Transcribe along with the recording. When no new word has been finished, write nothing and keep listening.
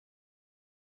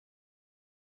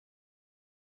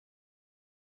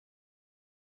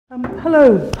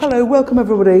Hello, welcome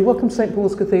everybody. Welcome to St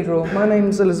Paul's Cathedral. My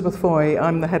name's Elizabeth Foy.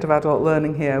 I'm the head of adult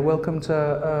learning here. Welcome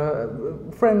to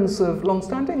friends of long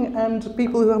standing and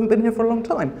people who haven't been here for a long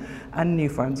time, and new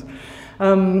friends.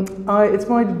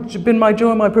 It's been my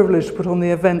joy and my privilege to put on the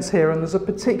events here, and there's a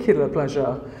particular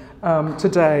pleasure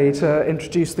today to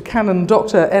introduce the Canon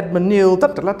Dr. Edmund Newell,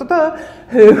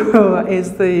 who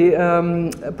is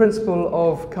the principal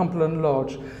of Cumberland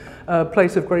Lodge, a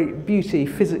place of great beauty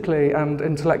physically and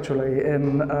intellectually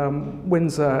in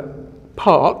Windsor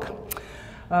Park,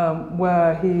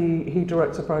 where he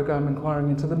directs a programme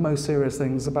inquiring into the most serious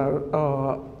things about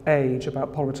our age,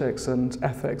 about politics and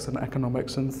ethics and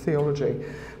economics and theology,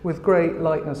 with great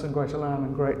lightness and great elan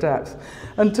and great depth.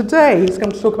 And today he's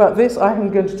going to talk about this. I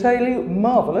am going to tell you a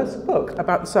marvellous book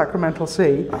about the Sacramental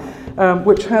See,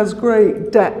 which has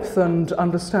great depth and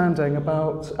understanding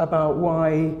about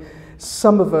why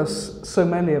some of us, so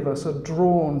many of us, are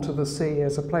drawn to the sea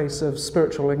as a place of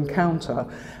spiritual encounter,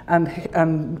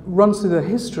 and runs through the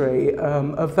history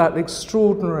of that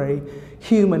extraordinary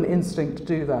human instinct to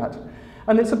do that.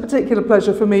 And it's a particular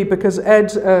pleasure for me because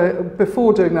Ed,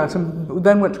 before doing that, and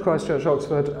then went to Christ Church,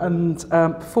 Oxford, and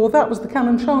before that was the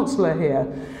Canon Chancellor here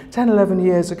 10, 11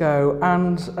 years ago,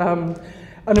 and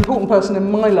an important person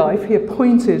in my life. He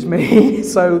appointed me,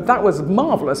 so that was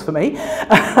marvellous for me.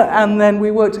 And then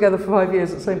we worked together for 5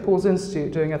 years at St Paul's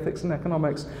Institute doing ethics and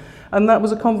economics. And that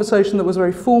was a conversation that was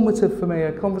very formative for me,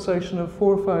 a conversation of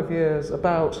 4 or 5 years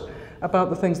about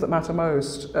the things that matter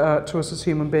most to us as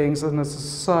human beings and as a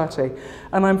society.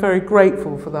 And I'm very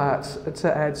grateful for that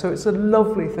to Ed. So it's a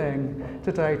lovely thing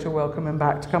today to welcome him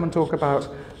back to come and talk about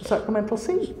the Sacramental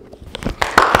See.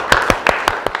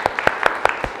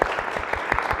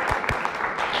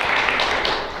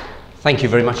 Thank you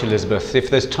very much, Elizabeth. If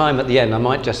there's time at the end, I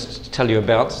might just tell you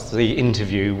about the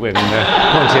interview when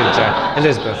wanted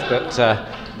Elizabeth, but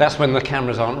that's when the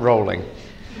cameras aren't rolling.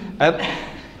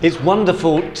 It's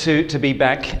wonderful to be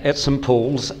back at St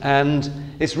Paul's, and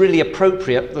it's really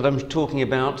appropriate that I'm talking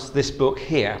about this book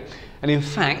here. And in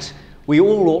fact, we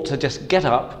all ought to just get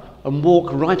up and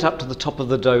walk right up to the top of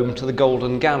the dome to the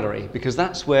Golden Gallery, because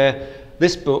that's where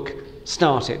this book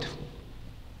started.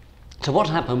 So what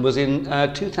happened was in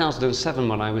 2007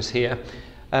 when I was here,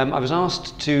 I was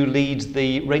asked to lead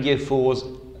the Radio 4's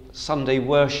Sunday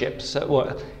worship,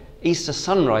 Easter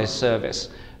sunrise service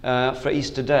for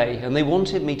Easter Day, and they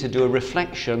wanted me to do a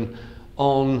reflection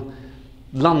on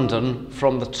London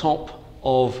from the top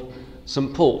of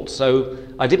St Paul's. So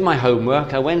I did my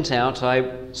homework, I went out,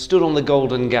 I stood on the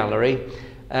Golden Gallery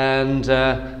and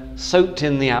soaked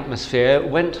in the atmosphere,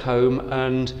 went home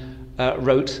and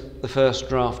wrote the first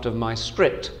draft of my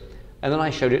script, and then I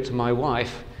showed it to my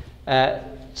wife to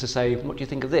say, what do you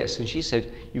think of this? And she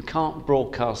said, you can't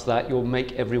broadcast that, you'll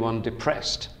make everyone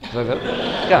depressed. So,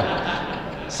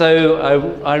 yeah. So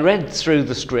I read through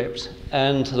the script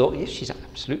and thought, yes, she's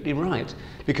absolutely right,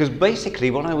 because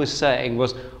basically what I was saying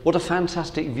was, what a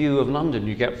fantastic view of London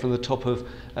you get from the top of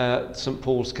St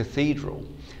Paul's Cathedral.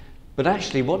 But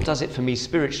actually what does it for me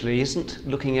spiritually isn't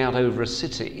looking out over a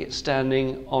city, it's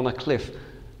standing on a cliff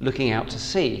looking out to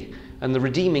sea. And the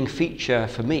redeeming feature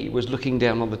for me was looking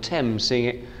down on the Thames, seeing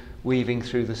it weaving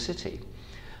through the city.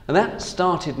 And that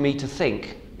started me to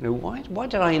think, you know, why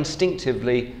did I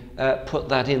instinctively put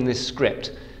that in this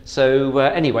script? So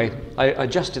anyway, I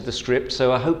adjusted the script,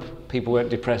 so I hope people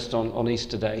weren't depressed on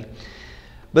Easter Day.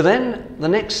 But then the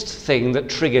next thing that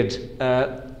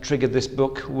triggered this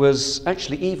book was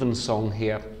actually Evensong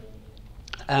here.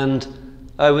 And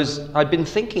I'd been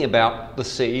thinking about the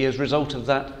sea as a result of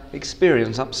that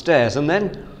experience upstairs, and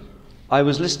then I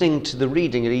was listening to the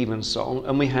reading at Evensong,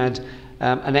 and we had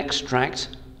an extract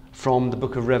from the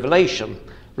book of Revelation.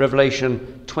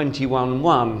 Revelation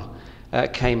 21:1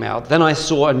 came out. Then I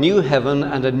saw a new heaven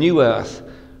and a new earth,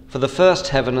 for the first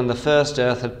heaven and the first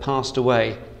earth had passed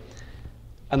away,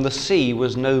 and the sea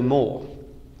was no more.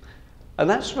 And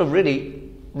that sort of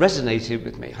really resonated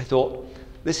with me. I thought,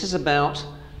 this is about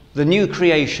the new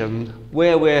creation,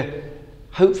 where we're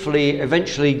hopefully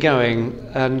eventually going,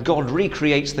 and God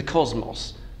recreates the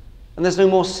cosmos, and there's no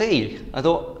more sea. I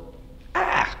thought,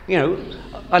 you know,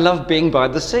 I love being by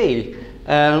the sea.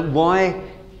 Why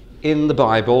in the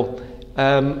Bible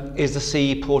is the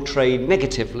sea portrayed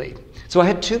negatively? So I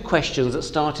had two questions that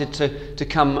started to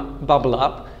bubble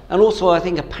up, and also I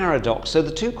think a paradox. So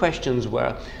the two questions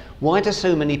were, why do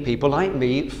so many people like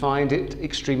me find it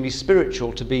extremely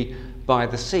spiritual to be by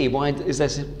the sea? Why is there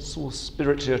sort of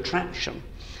spiritual attraction?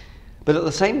 But at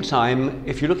the same time,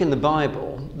 if you look in the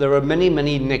Bible, there are many,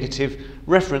 many negative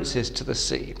references to the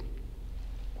sea.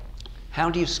 How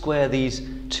do you square these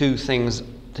two things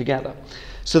together?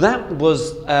 So that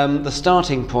was the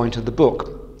starting point of the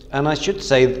book. And I should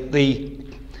say that the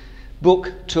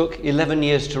book took 11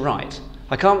 years to write.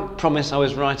 I can't promise I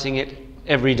was writing it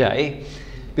every day,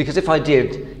 because if I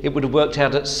did, it would have worked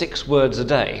out at 6 words a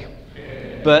day.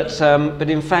 But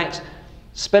in fact,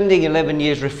 spending 11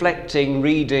 years reflecting,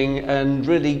 reading, and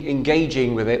really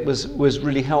engaging with it was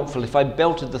really helpful. If I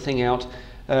belted the thing out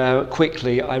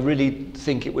quickly, I really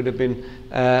think it would have been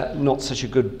not such a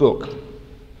good book.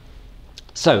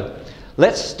 So,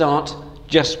 let's start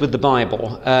just with the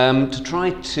Bible to try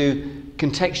to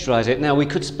contextualize it. Now, we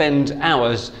could spend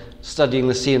hours studying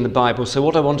the sea in the Bible, so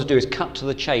what I want to do is cut to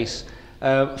the chase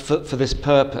for this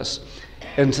purpose,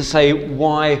 and to say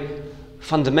why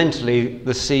fundamentally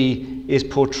the sea is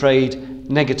portrayed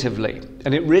negatively.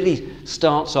 And it really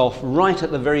starts off right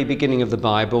at the very beginning of the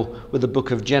Bible with the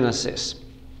book of Genesis.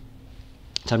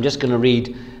 So I'm just going to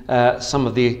read some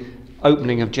of the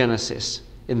opening of Genesis.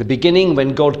 In the beginning,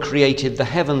 when God created the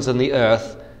heavens and the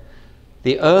earth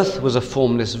was a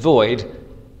formless void,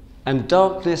 and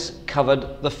darkness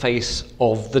covered the face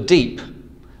of the deep,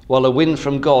 while a wind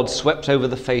from God swept over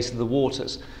the face of the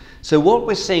waters. So what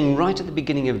we're seeing right at the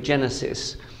beginning of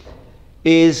Genesis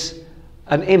is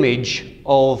an image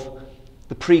of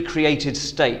the pre-created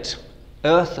state.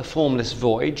 Earth, a formless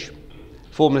void,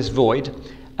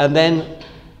 and then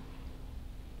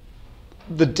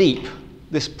the deep,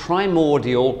 this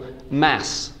primordial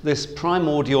mass, this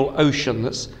primordial ocean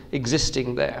that's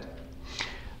existing there.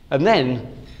 And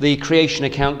then the creation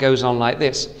account goes on like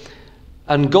this.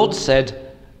 And God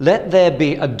said, "Let there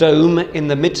be a dome in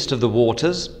the midst of the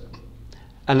waters,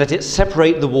 and let it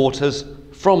separate the waters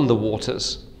from the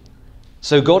waters."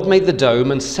 So God made the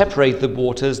dome and separated the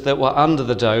waters that were under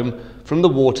the dome from the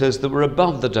waters that were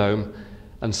above the dome.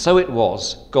 And so it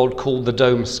was. God called the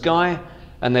dome sky,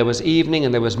 and there was evening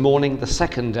and there was morning the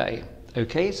second day.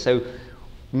 Okay, so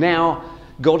now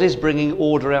God is bringing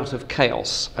order out of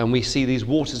chaos, and we see these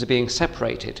waters are being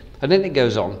separated. And then it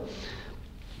goes on.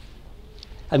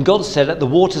 And God said, "Let the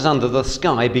waters under the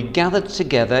sky be gathered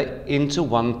together into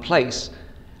one place,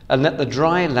 and let the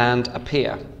dry land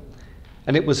appear."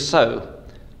 And it was so.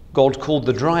 God called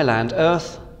the dry land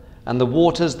earth, and the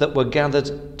waters that were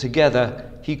gathered together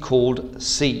he called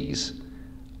seas.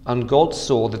 And God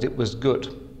saw that it was good.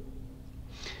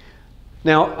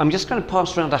 Now, I'm just going to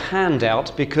pass around a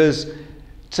handout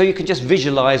so you can just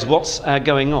visualize what's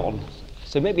going on.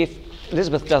 So maybe if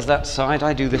Elizabeth does that side,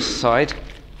 I do this side.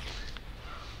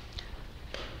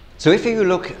 So if you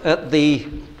look at the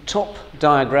top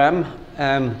diagram,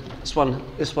 this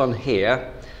one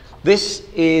here, this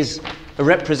is a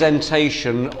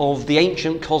representation of the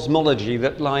ancient cosmology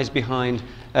that lies behind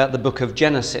the book of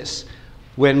Genesis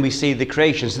when we see the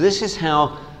creation. So this is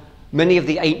how many of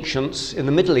the ancients in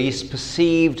the Middle East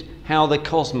perceived how the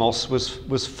cosmos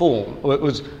was formed, or it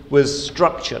was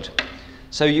structured.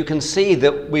 So you can see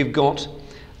that we've got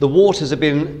the waters have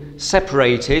been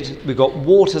separated, we've got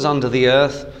waters under the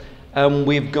earth, and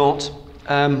we've got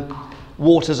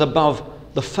waters above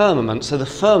the firmament. So the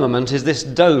firmament is this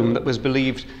dome that was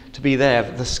believed to be there.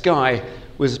 The sky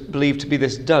was believed to be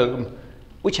this dome,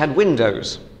 which had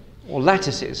windows or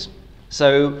lattices.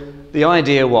 So the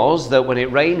idea was that when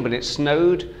it rained, when it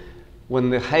snowed, when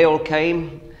the hail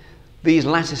came, these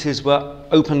lattices were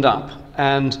opened up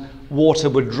and water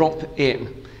would drop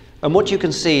in. And what you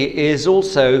can see is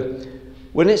also,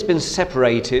 when it's been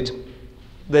separated,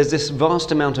 there's this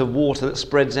vast amount of water that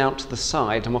spreads out to the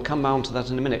side, and we'll come on to that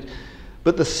in a minute.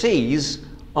 But the seas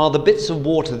are the bits of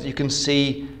water that you can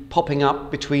see popping up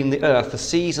between the earth, the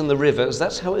seas and the rivers.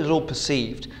 That's how it was all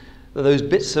perceived. Those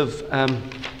bits of,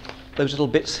 those little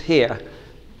bits here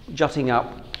jutting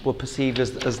up were perceived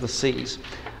as the seas.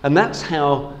 And that's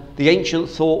how the ancient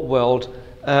thought world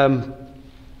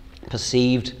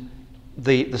perceived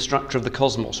the structure of the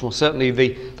cosmos, or certainly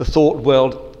the thought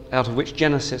world out of which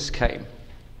Genesis came.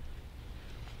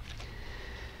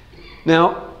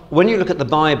 Now, when you look at the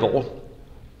Bible,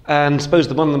 and I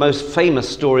suppose one of the most famous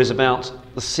stories about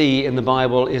the sea in the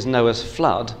Bible is Noah's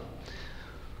flood,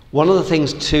 one of the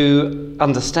things to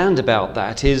understand about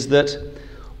that is that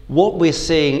what we're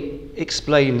seeing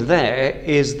explained there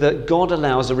is that God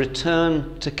allows a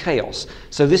return to chaos.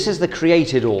 So this is the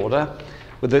created order,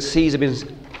 where the seas have been,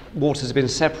 waters have been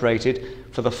separated.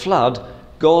 For the flood,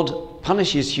 God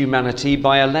punishes humanity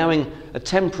by allowing a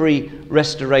temporary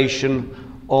restoration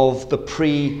of the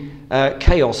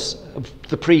pre-chaos,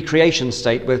 the pre-creation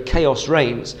state where chaos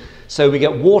reigns. So we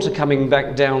get water coming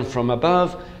back down from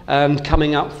above and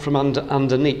coming up from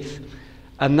underneath.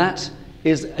 And that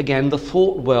is, again, the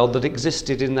thought world that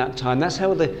existed in that time. That's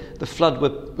how the flood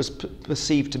was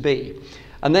perceived to be.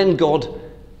 And then God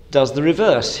does the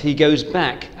reverse. He goes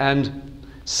back and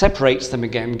separates them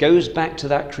again, goes back to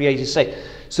that created state.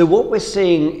 So what we're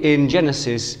seeing in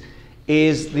Genesis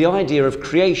is the idea of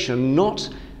creation, not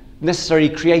necessarily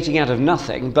creating out of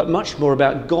nothing, but much more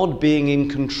about God being in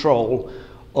control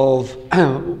of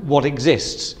what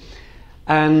exists.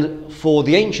 And for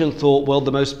the ancient thought world,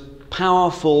 the most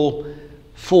powerful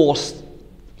force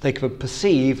they could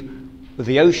perceive were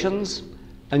the oceans,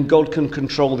 and God can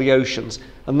control the oceans.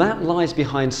 And that lies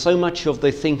behind so much of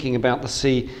the thinking about the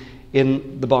sea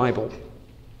in the Bible.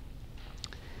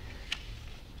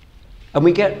 And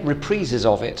we get reprises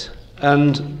of it.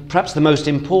 And perhaps the most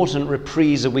important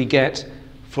reprise that we get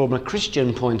from a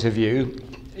Christian point of view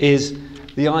is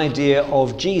the idea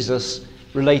of Jesus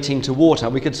relating to water.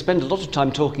 We could spend a lot of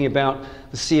time talking about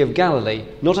the Sea of Galilee,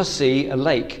 not a sea, a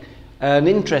lake. And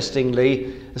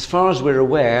interestingly, as far as we're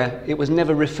aware, it was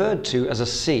never referred to as a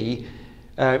sea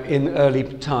in early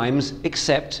times,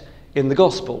 except in the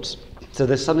Gospels. So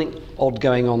there's something odd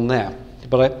going on there.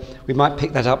 But we might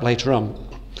pick that up later on.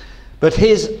 But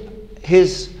here's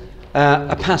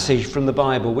a passage from the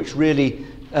Bible which really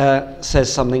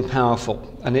says something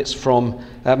powerful, and it's from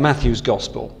Matthew's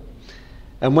Gospel.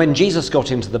 And when Jesus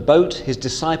got into the boat, his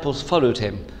disciples followed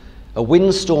him. A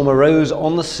windstorm arose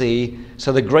on the sea,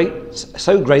 so great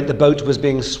the boat was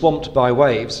being swamped by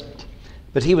waves.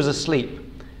 But he was asleep,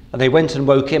 and they went and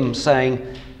woke him, saying,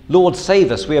 "Lord,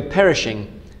 save us, we are perishing."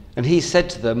 And he said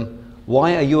to them,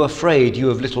 "Why are you afraid, you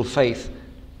of little faith?"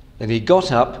 Then he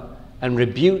got up and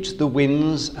rebuked the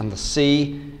winds and the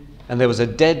sea, and there was a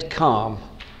dead calm.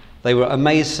 They were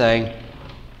amazed, saying,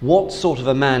 "What sort of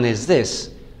a man is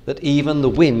this, that even the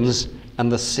winds and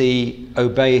the sea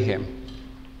obey him?"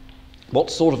 What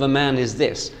sort of a man is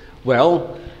this?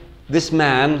 Well, this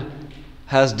man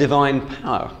has divine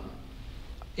power.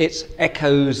 It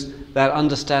echoes that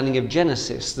understanding of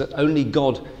Genesis, that only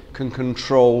God can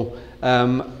control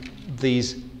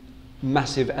these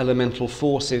massive elemental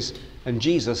forces, and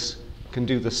Jesus can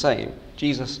do the same.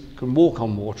 Jesus can walk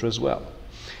on water as well.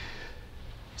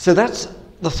 So that's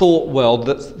the thought world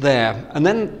that's there. And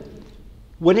then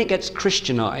when it gets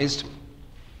Christianized,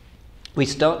 we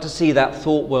start to see that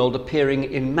thought world appearing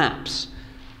in maps,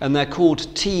 and they're called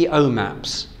TO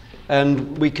maps.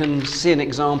 And we can see an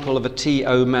example of a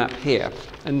TO map here.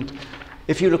 And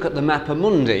if you look at the Mappa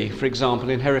Mundi, for example,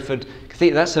 in Hereford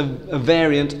Cathedral, that's a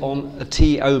variant on a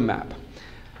TO map.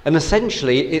 And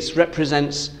essentially, it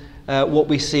represents what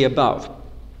we see above.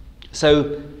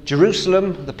 So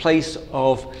Jerusalem, the place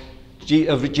of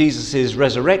Jesus'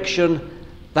 resurrection,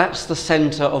 that's the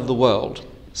center of the world.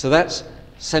 So that's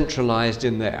centralized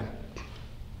in there.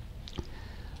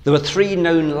 There were three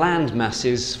known land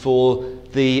masses for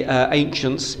the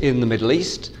ancients in the Middle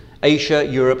East: Asia,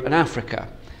 Europe, and Africa.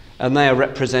 And they are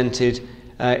represented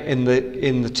in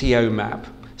the TO map,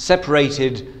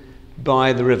 separated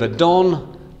by the River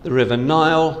Don, the River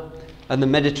Nile, and the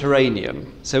Mediterranean.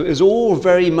 So it was all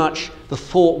very much the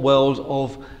thought world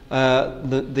of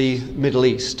the Middle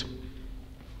East.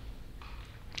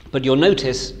 But you'll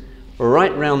notice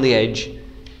right round the edge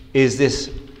is this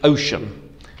ocean,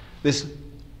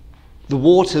 the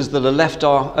waters that are left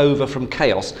over from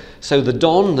chaos. So the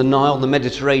Don, the Nile, the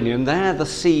Mediterranean, they're the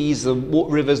seas, the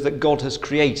rivers that God has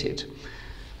created.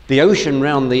 The ocean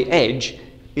round the edge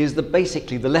is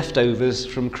basically the leftovers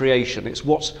from creation. It's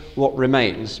what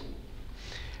remains.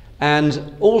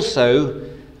 And also,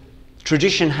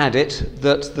 tradition had it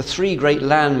that the three great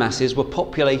land masses were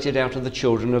populated out of the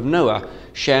children of Noah: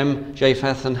 Shem,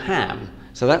 Japheth, and Ham.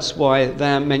 So that's why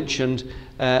they're mentioned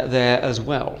there as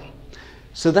well.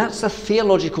 So that's a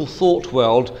theological thought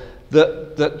world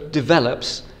that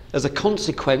develops as a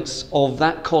consequence of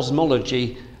that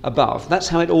cosmology above. That's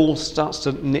how it all starts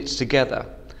to knit together.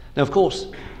 Now, of course,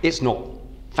 it's not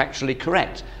factually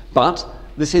correct, but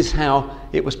this is how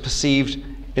it was perceived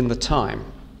in the time.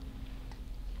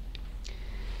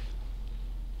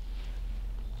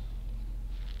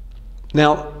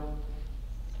 Now,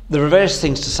 there are various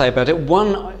things to say about it.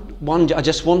 One I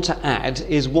just want to add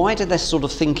is, why did this sort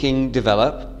of thinking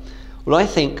develop? Well, I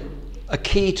think a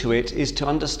key to it is to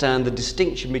understand the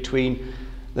distinction between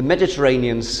the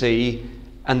Mediterranean Sea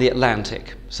and the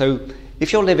Atlantic. So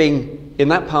if you're living in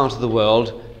that part of the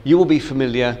world, you will be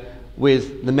familiar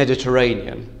with the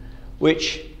Mediterranean,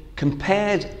 which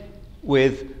compared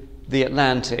with the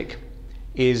Atlantic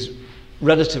is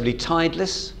relatively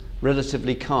tideless,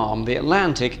 relatively calm. The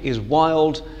Atlantic is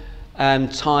wild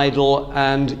and tidal,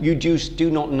 and you just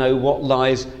do not know what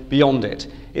lies beyond it.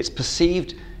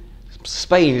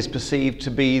 Spain is perceived to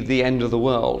be the end of the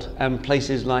world, and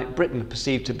places like Britain are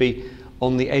perceived to be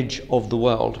on the edge of the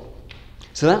world.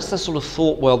 So that's the sort of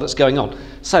thought world that's going on.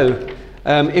 So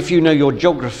if you know your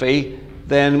geography,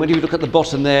 then when you look at the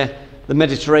bottom there, the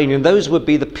Mediterranean, those would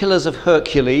be the Pillars of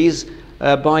Hercules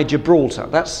by Gibraltar.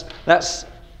 That's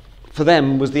for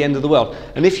them was the end of the world.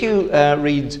 And if you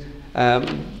read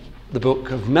the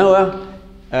book of Noah,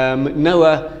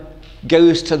 Noah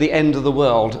goes to the end of the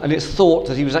world, and it's thought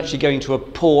that he was actually going to a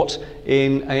port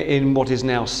in what is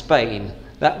now Spain.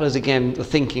 That was, again, the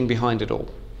thinking behind it all.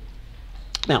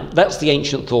 Now, that's the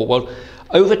ancient thought world.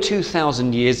 Over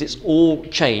 2,000 years, it's all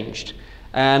changed.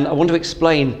 And I want to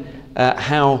explain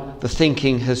how the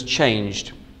thinking has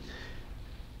changed.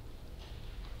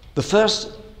 The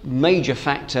first major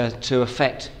factor to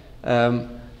affect the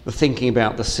thinking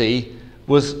about the sea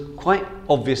was quite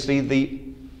obviously the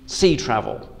sea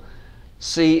travel.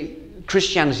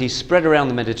 Christianity spread around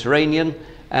the Mediterranean,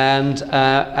 and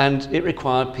it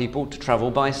required people to travel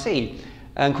by sea.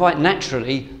 And quite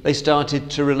naturally, they started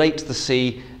to relate the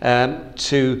sea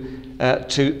to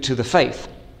the faith.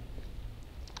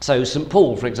 So St.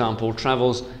 Paul, for example,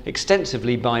 travels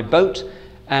extensively by boat,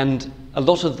 and a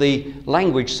lot of the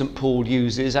language St. Paul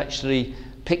uses actually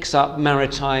picks up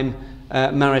maritime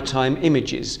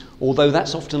images, although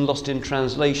that's often lost in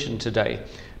translation today.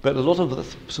 But a lot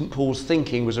of St. Paul's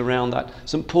thinking was around that.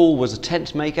 St. Paul was a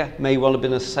tent maker, may well have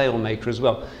been a sail maker as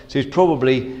well. So he's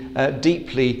probably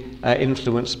deeply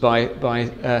influenced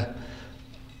by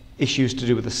issues to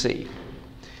do with the sea.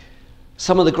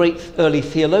 Some of the great early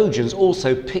theologians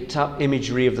also picked up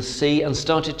imagery of the sea and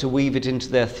started to weave it into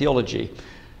their theology.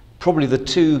 Probably the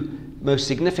two most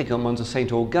significant ones are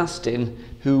St. Augustine,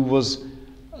 who was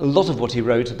a lot of what he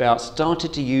wrote about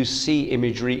started to use sea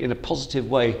imagery in a positive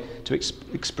way to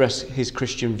express his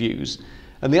Christian views.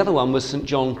 And the other one was St.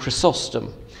 John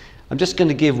Chrysostom. I'm just going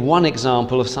to give one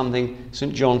example of something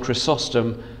St. John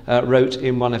Chrysostom wrote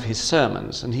in one of his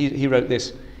sermons. And he wrote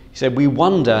this. He said, "We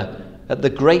wonder at the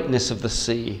greatness of the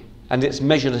sea and its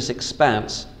measureless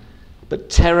expanse, but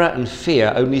terror and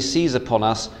fear only seize upon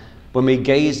us when we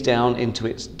gaze down into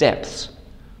its depths.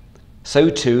 So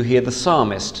too here the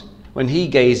psalmist, when he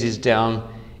gazes down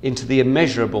into the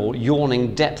immeasurable,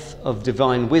 yawning depth of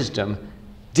divine wisdom,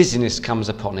 dizziness comes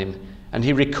upon him, and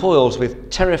he recoils with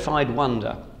terrified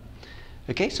wonder."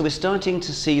 Okay, so we're starting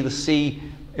to see the sea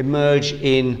emerge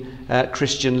in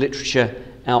Christian literature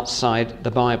outside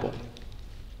the Bible.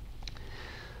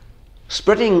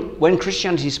 When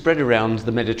Christianity spread around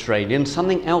the Mediterranean,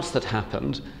 something else that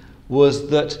happened was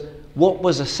that what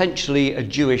was essentially a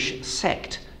Jewish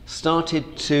sect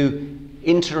started to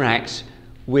interact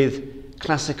with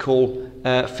classical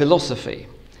philosophy.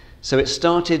 So it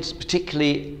started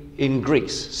particularly in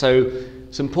Greece. So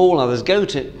St. Paul and others go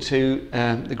to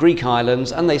the Greek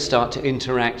islands, and they start to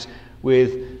interact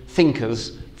with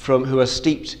thinkers who are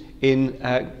steeped in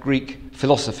Greek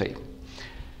philosophy.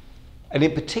 And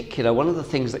in particular, one of the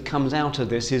things that comes out of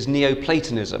this is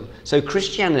Neoplatonism. So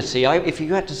Christianity, if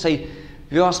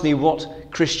you ask me what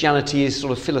Christianity is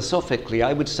sort of philosophically,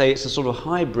 I would say it's a sort of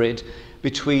hybrid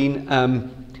between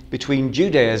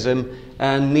Judaism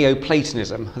and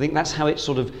Neoplatonism. I think that's how it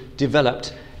sort of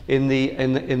developed in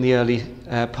the early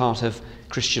part of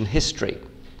Christian history.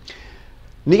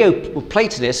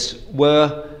 Neoplatonists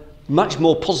were much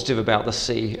more positive about the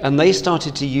sea, and they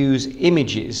started to use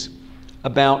images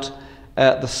about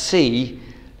the sea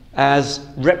as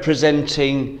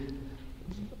representing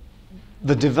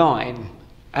the divine,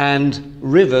 and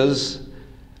rivers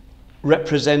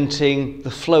representing the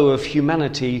flow of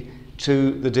humanity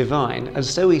to the divine. And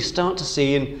so we start to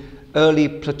see in early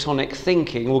Platonic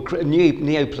thinking, or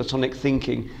Neoplatonic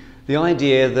thinking, the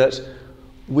idea that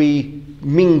we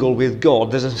mingle with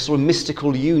God. There's a sort of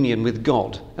mystical union with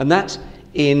God. And that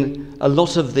in a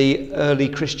lot of the early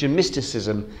Christian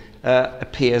mysticism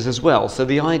appears as well. So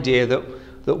the idea that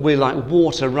we're like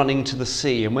water running to the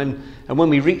sea, and when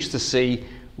we reach the sea,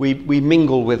 we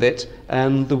mingle with it,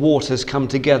 and the waters come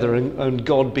together, and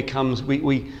God becomes,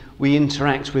 we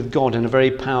interact with God in a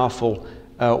very powerful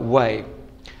way.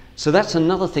 So that's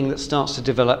another thing that starts to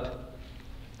develop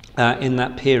in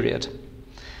that period.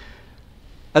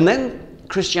 And then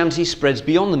Christianity spreads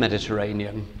beyond the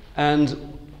Mediterranean,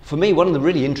 and for me, one of the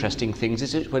really interesting things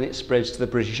is when it spreads to the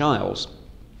British Isles.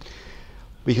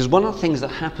 Because one of the things that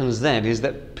happens then is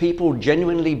that people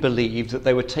genuinely believed that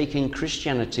they were taking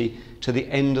Christianity to the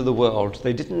end of the world.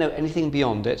 They didn't know anything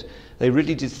beyond it. They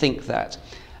really did think that.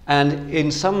 And in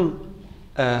some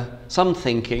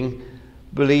thinking,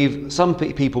 some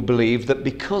people believe that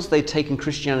because they'd taken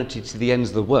Christianity to the ends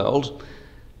of the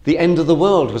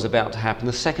world was about to happen.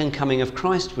 The second coming of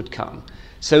Christ would come.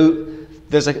 So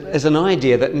there's an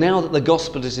idea that now that the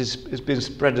gospel has been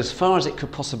spread as far as it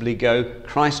could possibly go,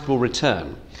 Christ will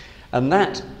return. And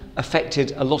that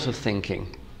affected a lot of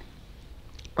thinking.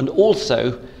 And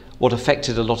also what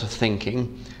affected a lot of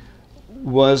thinking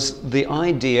was the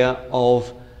idea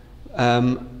of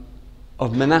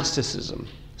monasticism.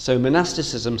 So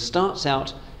monasticism starts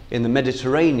out in the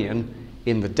Mediterranean,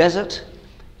 in the desert,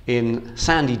 in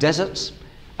sandy deserts,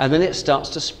 and then it starts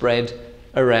to spread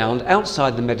around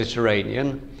outside the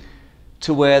Mediterranean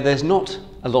to where there's not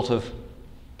a lot of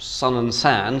sun and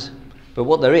sand, but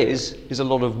what there is a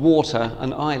lot of water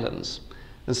and islands.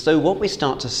 And so what we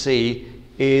start to see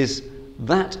is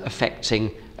that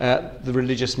affecting the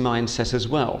religious mindset as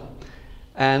well.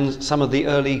 And some of the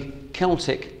early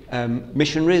Celtic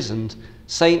missionaries and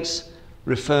saints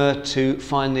refer to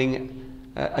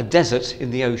finding a desert in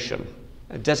the ocean.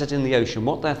 A desert in the ocean.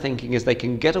 What they're thinking is they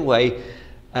can get away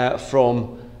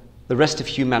from the rest of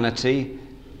humanity,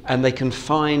 and they can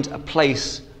find a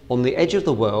place on the edge of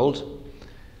the world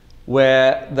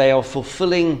where they are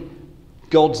fulfilling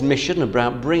God's mission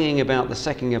about bringing about the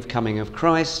second coming of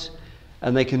Christ,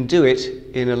 and they can do it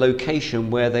in a location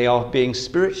where they are being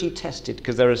spiritually tested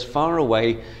because they're as far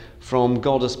away from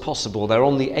God as possible. They're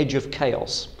on the edge of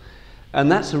chaos.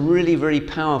 And that's a really very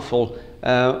powerful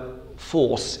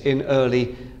force in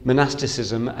early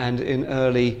monasticism and in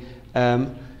early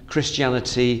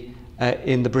Christianity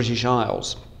in the British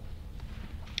Isles.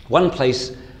 One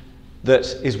place that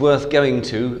is worth going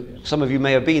to, some of you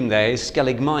may have been there, is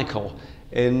Skellig Michael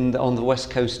on the west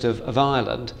coast of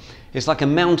Ireland. It's like a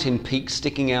mountain peak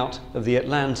sticking out of the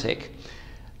Atlantic.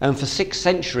 And for 6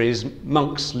 centuries,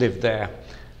 monks lived there.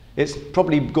 It's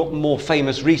probably got more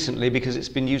famous recently because it's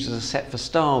been used as a set for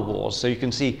Star Wars. So you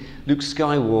can see Luke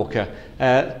Skywalker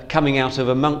coming out of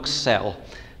a monk's cell.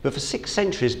 But for 6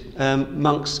 centuries,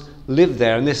 monks lived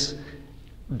there in this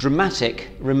dramatic,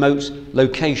 remote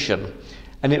location.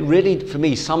 And it really, for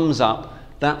me, sums up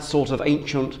that sort of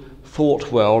ancient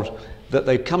thought world that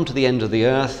they've come to the end of the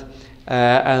earth,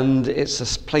 and it's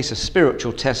a place of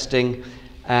spiritual testing,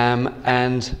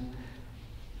 and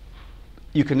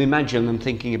you can imagine them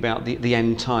thinking about the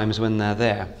end times when they're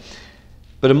there.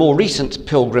 But a more recent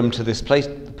pilgrim to this place,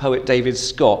 the poet David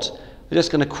Scott, I'm just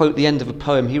going to quote the end of a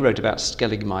poem he wrote about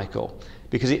Skellig Michael,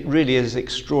 because it really is an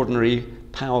extraordinary,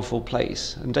 powerful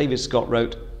place. And David Scott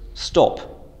wrote,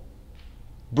 "Stop,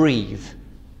 breathe,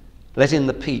 let in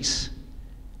the peace,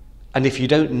 and if you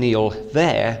don't kneel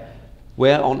there,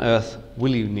 where on earth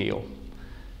will you kneel?"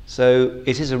 So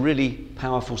it is a really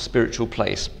powerful spiritual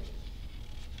place.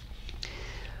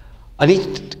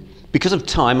 Because of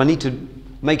time, I need to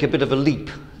make a bit of a leap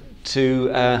to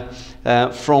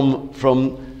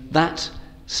from that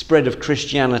spread of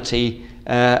Christianity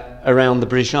around the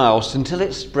British Isles until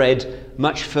it spread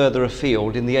much further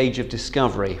afield in the Age of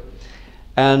Discovery.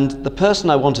 And the person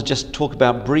I want to just talk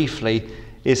about briefly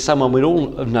is someone we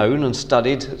all have known and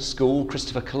studied at school,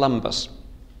 Christopher Columbus.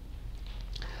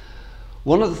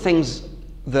 One of the things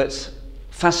that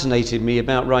fascinated me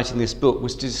about writing this book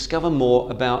was to discover more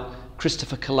about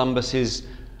Christopher Columbus's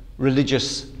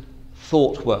religious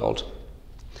thought world.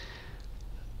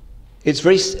 It's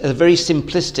a very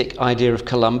simplistic idea of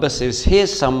Columbus is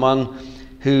here's someone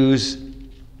who's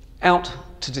out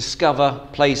to discover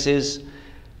places,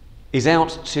 is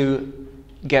out to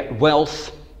get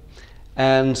wealth,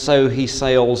 and so he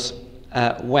sails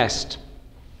west.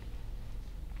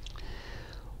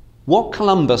 What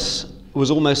Columbus was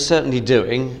almost certainly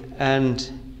doing, and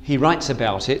he writes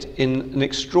about it in an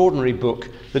extraordinary book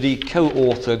that he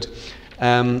co-authored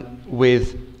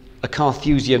with a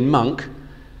Carthusian monk,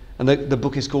 and the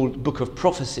book is called Book of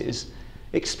Prophecies,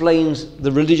 explains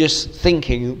the religious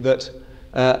thinking that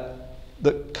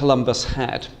Columbus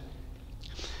had.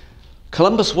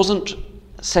 Columbus wasn't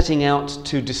setting out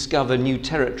to discover new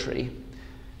territory.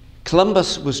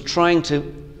 Columbus was trying to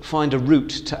find a route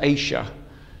to Asia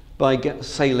by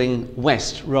sailing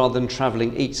west rather than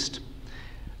travelling east.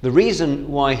 The reason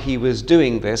why he was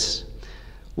doing this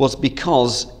was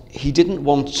because he didn't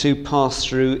want to pass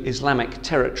through Islamic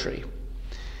territory.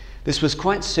 This was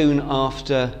quite soon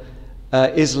after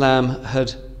Islam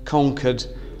had conquered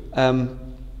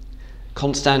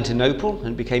Constantinople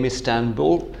and became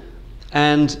Istanbul,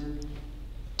 and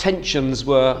tensions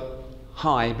were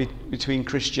high between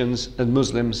Christians and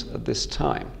Muslims at this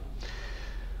time.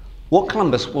 What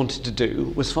Columbus wanted to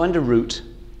do was find a route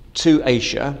to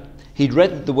Asia. He'd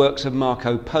read the works of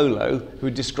Marco Polo, who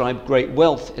had described great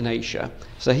wealth in Asia,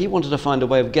 so he wanted to find a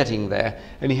way of getting there,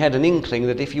 and he had an inkling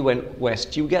that if you went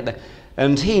west, you would get there.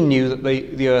 And he knew that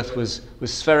the earth was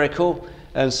spherical,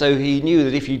 and so he knew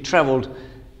that if you travelled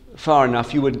far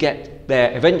enough, you would get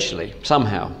there eventually,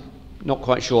 somehow. Not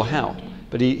quite sure how,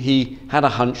 but he had a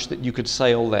hunch that you could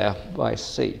sail there by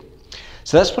sea.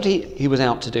 So that's what he was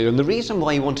out to do. And the reason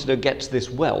why he wanted to get to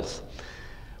this wealth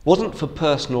wasn't for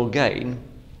personal gain.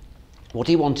 What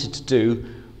he wanted to do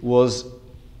was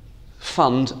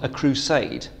fund a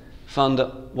crusade, fund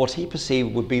what he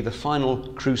perceived would be the final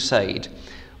crusade,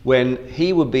 when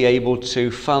he would be able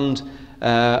to fund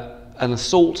an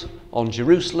assault on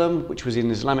Jerusalem, which was in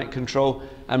Islamic control,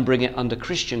 and bring it under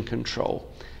Christian control.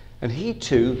 And he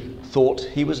too thought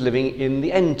he was living in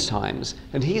the end times,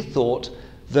 and he thought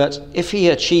that if he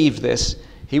achieved this,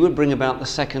 he would bring about the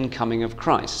second coming of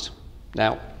Christ.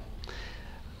 Now,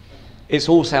 it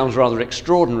all sounds rather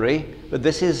extraordinary, but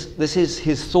this is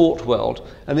his thought world,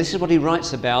 and this is what he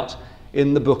writes about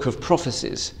in the book of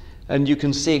prophecies. And you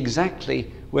can see exactly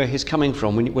where he's coming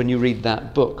from when you read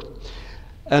that book.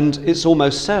 And it's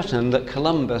almost certain that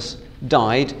Columbus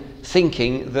died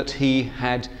thinking that he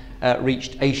had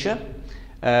reached Asia.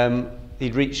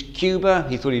 He'd reached Cuba,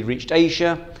 he thought he'd reached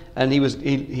Asia, and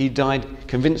he died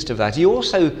convinced of that. He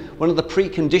also, one of the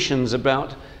preconditions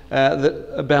about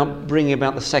bringing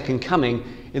about the second coming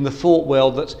in the thought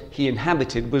world that he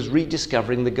inhabited was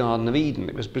rediscovering the Garden of Eden.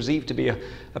 It was perceived to be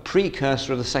a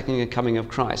precursor of the second coming of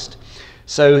Christ.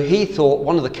 So he thought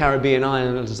one of the Caribbean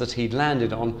islands that he'd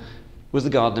landed on was the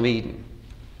Garden of Eden.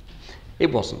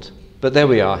 It wasn't, but there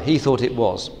we are. He thought it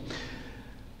was.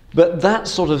 But that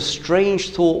sort of strange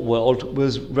thought world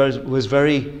was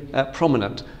very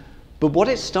prominent. But what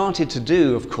it started to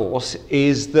do, of course,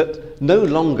 is that no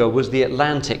longer was the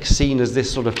Atlantic seen as this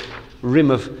sort of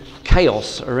rim of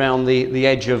chaos around the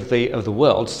edge of the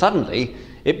world. Suddenly,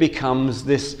 it becomes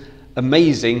this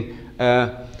amazing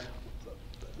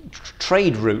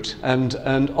trade route and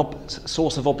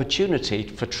source of opportunity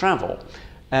for travel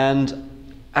and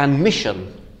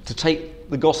mission to take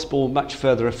the gospel much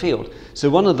further afield. So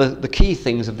one of the key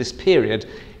things of this period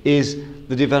is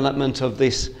the development of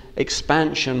this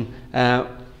expansion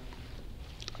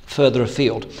further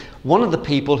afield. One of the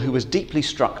people who was deeply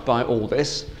struck by all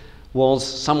this was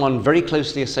someone very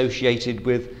closely associated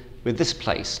with this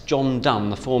place, John Donne,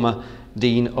 the former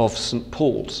Dean of St.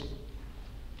 Paul's.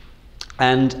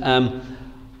 And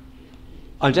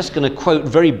I'm just going to quote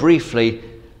very briefly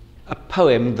a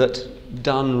poem that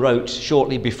Donne wrote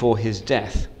shortly before his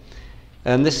death.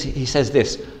 And he says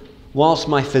this: "Whilst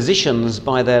my physicians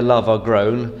by their love are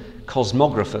grown,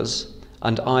 cosmographers,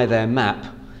 and I their map,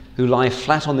 who lie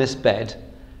flat on this bed,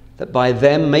 that by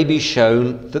them may be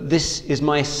shown that this is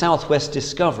my southwest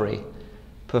discovery,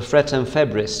 per fretum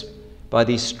febris, by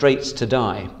these straits to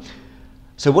die."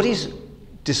 So what he's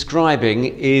describing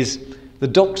is the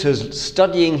doctors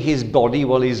studying his body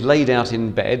while he's laid out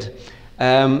in bed,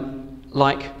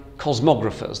 like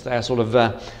cosmographers.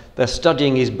 They're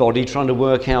studying his body, trying to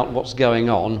work out what's going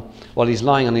on while he's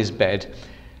lying on his bed.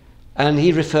 And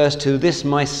he refers to this,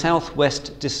 my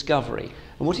southwest discovery.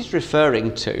 And what he's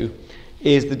referring to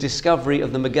is the discovery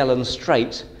of the Magellan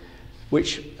Strait,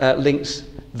 which links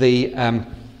the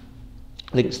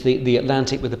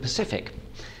Atlantic with the Pacific.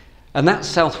 And that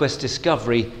southwest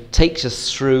discovery takes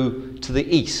us through to the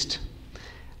east.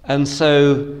 And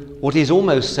so what he's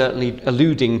almost certainly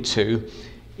alluding to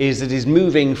is that he's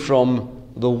moving from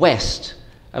the west,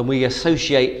 and we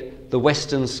associate the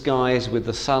western skies with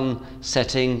the sun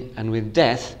setting and with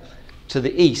death, to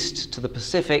the east, to the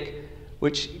Pacific,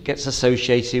 which gets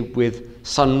associated with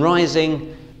sun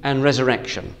rising and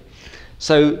resurrection.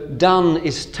 So Donne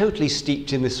is totally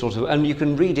steeped in this sort of, and you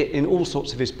can read it in all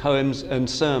sorts of his poems and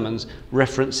sermons,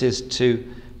 references to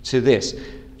this.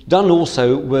 Donne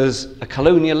also was a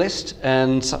colonialist,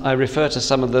 and I refer to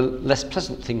some of the less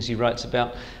pleasant things he writes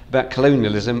about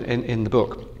colonialism in the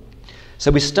book.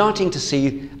 So we're starting to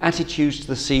see attitudes to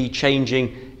the sea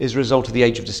changing as a result of the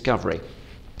Age of Discovery.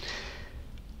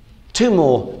 Two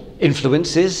more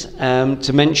influences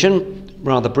to mention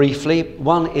rather briefly.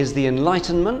 One is the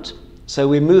Enlightenment. So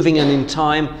we're moving in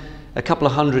time a couple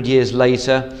of hundred years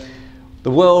later.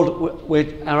 The world,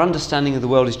 our understanding of the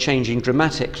world is changing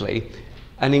dramatically,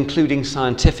 and including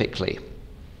scientifically.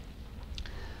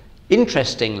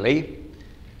 Interestingly,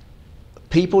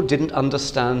 people didn't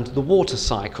understand the water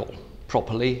cycle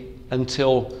properly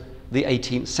until the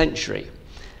 18th century.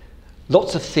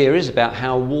 Lots of theories about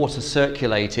how water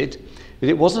circulated, but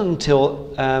it wasn't until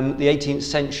the 18th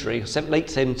century, late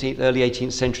 17th, early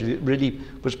 18th century, that it really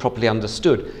was properly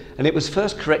understood. And it was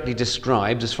first correctly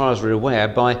described, as far as we're aware,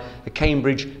 by a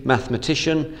Cambridge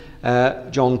mathematician,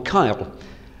 John Kyle.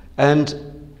 And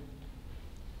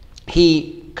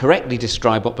he correctly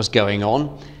described what was going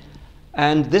on.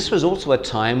 And this was also a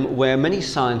time where many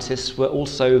scientists were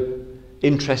also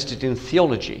interested in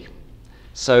theology.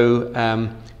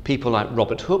 So people like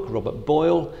Robert Hooke, Robert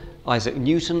Boyle, Isaac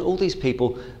Newton, all these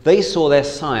people, they saw their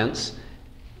science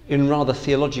in rather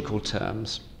theological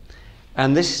terms.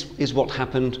 And this is what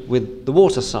happened with the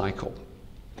water cycle.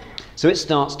 So it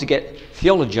starts to get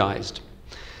theologized.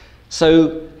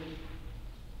 So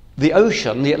the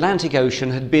ocean, the Atlantic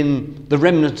Ocean, had been the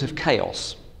remnant of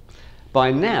chaos.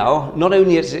 By now, not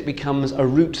only as it becomes a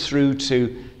route through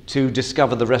to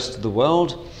discover the rest of the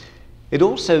world, it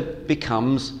also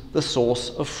becomes the source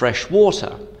of fresh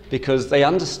water, because they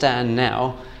understand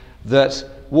now that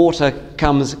water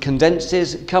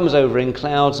condenses, comes over in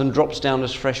clouds and drops down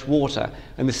as fresh water,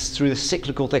 and this is through the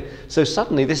cyclical thing. So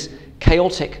suddenly this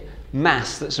chaotic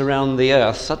mass that's around the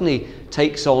earth suddenly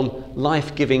takes on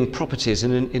life-giving properties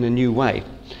in a new way.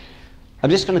 I'm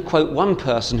just going to quote one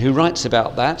person who writes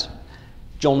about that,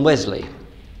 John Wesley.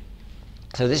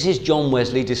 So this is John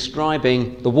Wesley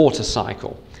describing the water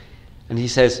cycle, and he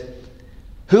says,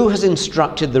 "Who has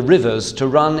instructed the rivers to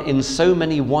run in so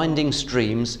many winding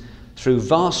streams through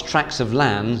vast tracts of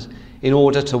land in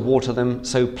order to water them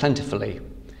so plentifully,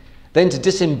 then to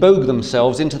disembogue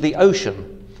themselves into the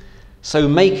ocean, so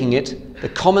making it the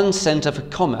common centre for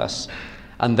commerce,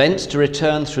 and thence to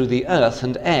return through the earth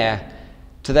and air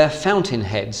to their fountain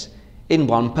heads in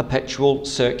one perpetual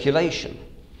circulation?"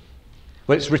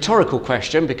 Well, it's a rhetorical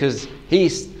question, because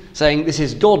he's saying this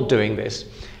is God doing this.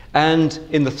 And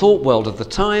in the thought world of the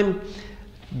time,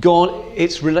 God,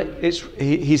 it's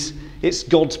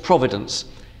God's providence.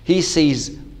 He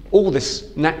sees all this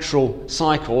natural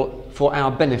cycle for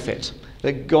our benefit,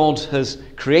 that God has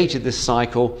created this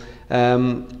cycle,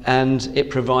 and it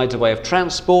provides a way of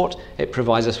transport, it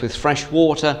provides us with fresh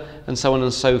water, and so on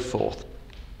and so forth.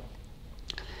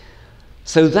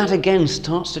 So that again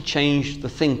starts to change the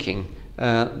thinking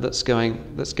that's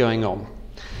going on.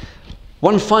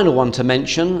 One final one to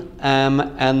mention,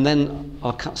 and then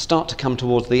I'll start to come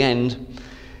towards the end,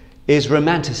 is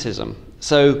Romanticism.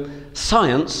 So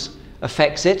science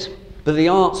affects it, but the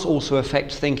arts also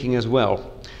affect thinking as well.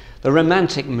 The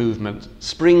Romantic movement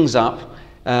springs up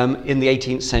in the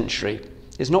 18th century.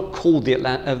 It's not called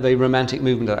the Romantic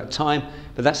movement at that time,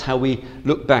 but that's how we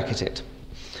look back at it.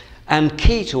 And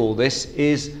key to all this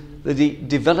is the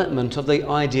development of the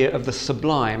idea of the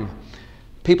sublime.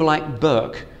 People like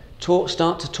Burke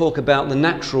start to talk about the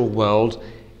natural world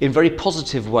in very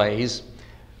positive ways,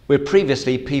 where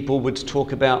previously people would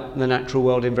talk about the natural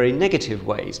world in very negative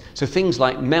ways. So things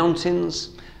like mountains,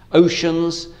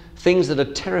 oceans, things that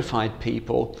have terrified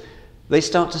people, they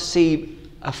start to see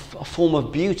a form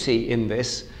of beauty in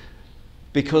this,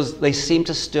 because they seem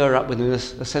to stir up within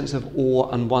us a sense of awe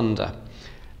and wonder.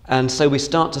 And so we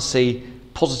start to see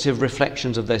positive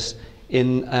reflections of this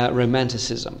in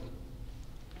Romanticism.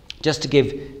 Just to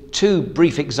give two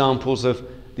brief examples of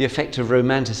the effect of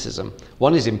Romanticism.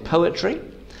 One is in poetry.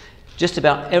 Just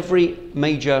about every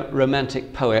major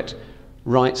Romantic poet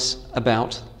writes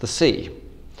about the sea.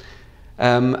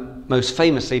 Most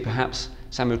famously, perhaps,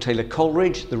 Samuel Taylor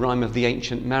Coleridge, The Rime of the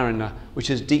Ancient Mariner, which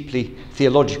is deeply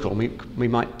theological. We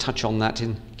might touch on that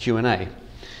in Q&A.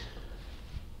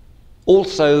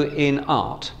 Also in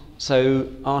art. So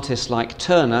artists like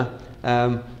Turner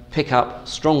pick up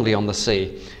strongly on the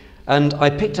sea. And I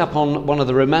picked up on one of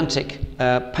the Romantic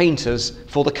painters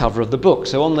for the cover of the book.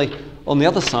 So on the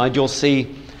other side, you'll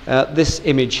see this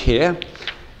image here.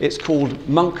 It's called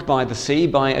Monk by the Sea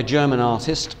by a German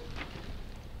artist,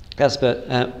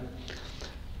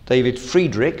 David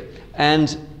Friedrich,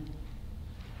 and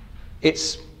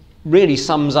it really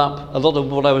sums up a lot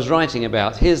of what I was writing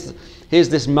about. Here's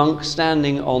this monk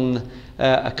standing on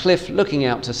a cliff looking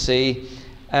out to sea,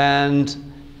 and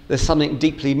there's something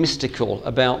deeply mystical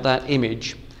about that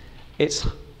image. It's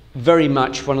very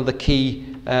much one of the key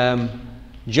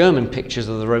German pictures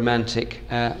of the Romantic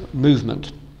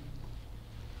movement.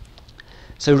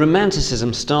 So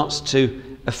Romanticism starts to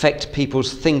affect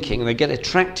people's thinking. They get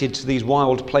attracted to these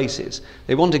wild places.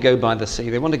 They want to go by the sea,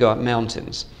 they want to go up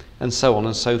mountains, and so on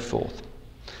and so forth.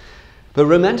 But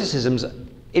Romanticism's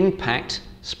impact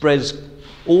spreads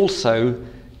also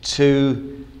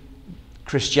to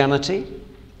Christianity,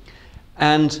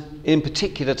 and in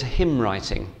particular to hymn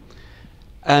writing.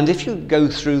 And if you go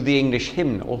through the English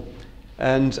hymnal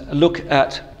and look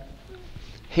at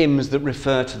hymns that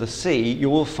refer to the sea, you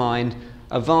will find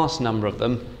a vast number of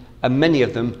them, and many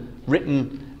of them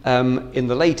written in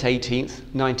the late 18th,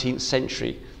 19th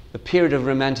century, the period of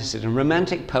Romanticism.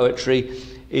 Romantic poetry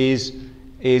is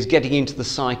getting into the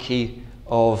psyche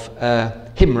of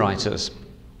hymn writers,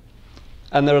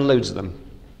 and there are loads of them.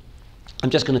 I'm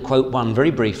just going to quote one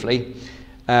very briefly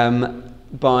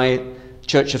by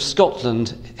Church of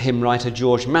Scotland hymn writer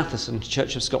George Matheson,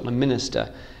 Church of Scotland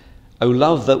minister, "O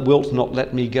love that wilt not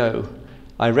let me go,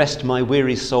 I rest my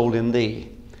weary soul in thee.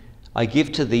 I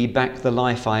give to thee back the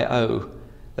life I owe,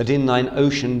 that in thine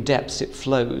ocean depths it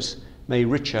flows, may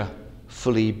richer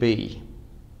fully be."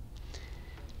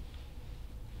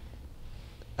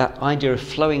 That idea of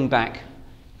flowing back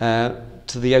to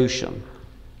the ocean,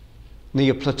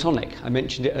 Neoplatonic, I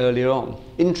mentioned it earlier on.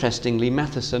 Interestingly,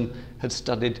 Matheson had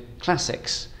studied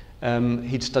classics.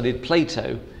 He'd studied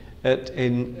Plato at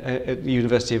the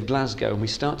University of Glasgow, and we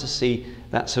start to see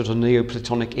that sort of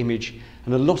Neoplatonic image,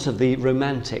 and a lot of the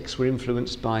Romantics were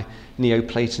influenced by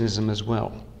Neoplatonism as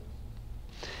well.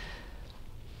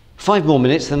 5 more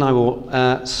minutes, then I will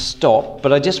stop,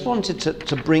 but I just wanted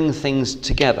to bring things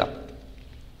together,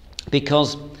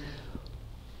 because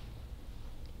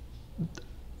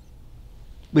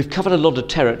we've covered a lot of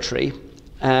territory,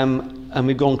 and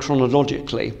we've gone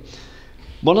chronologically.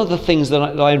 One of the things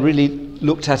that I really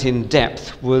looked at in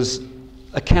depth was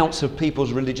accounts of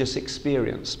people's religious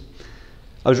experience.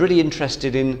 I was really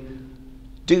interested in,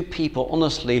 do people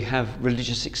honestly have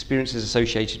religious experiences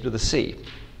associated with the sea?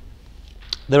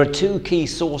 There are 2 key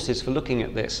sources for looking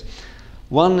at this.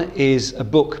 One is a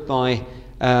book by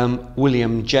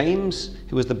William James,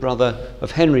 who was the brother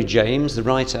of Henry James, the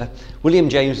writer. William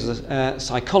James was a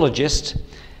psychologist,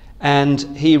 and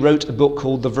he wrote a book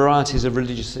called The Varieties of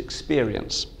Religious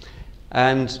Experience,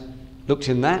 and looked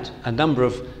in that. A number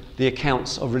of the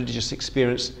accounts of religious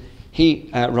experience he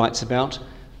writes about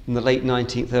in the late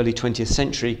 19th, early 20th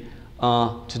century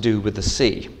are to do with the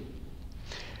sea.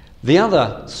 The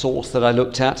other source that I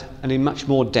looked at, and in much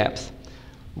more depth,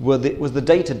 was the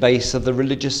database of the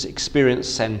Religious Experience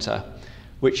Centre,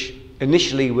 which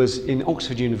initially was in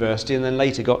Oxford University and then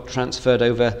later got transferred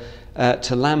over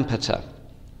to Lampeter.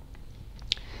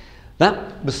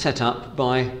 That was set up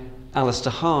by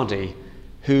Alistair Hardy,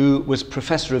 who was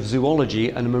Professor of Zoology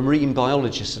and a marine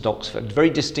biologist at Oxford, a very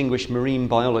distinguished marine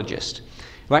biologist,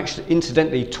 who actually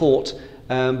incidentally taught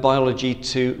biology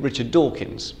to Richard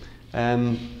Dawkins.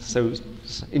 So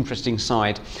it's an interesting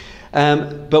side.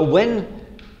 But when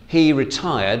he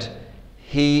retired,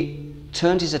 he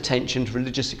turned his attention to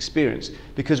religious experience,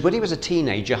 because when he was a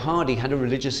teenager, Hardy had a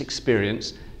religious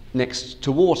experience next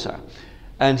to water,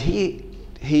 and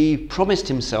he promised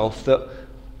himself that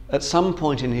at some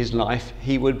point in his life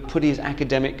he would put his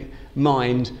academic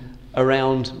mind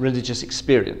around religious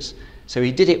experience. So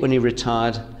he did it when he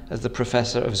retired as the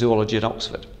Professor of Zoology at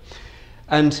Oxford.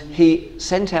 And he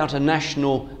sent out a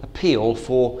national appeal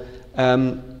for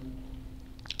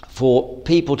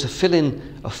people to fill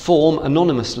in a form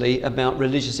anonymously about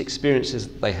religious experiences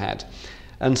that they had.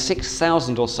 And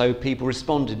 6,000 or so people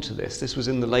responded to this. This was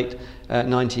in the late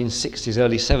 1960s,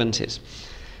 early 70s.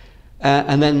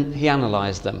 And then he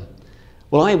analysed them.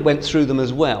 Well, I went through them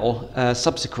as well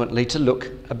subsequently to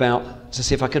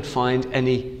see if I could find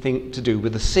anything to do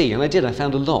with the sea. And I did. I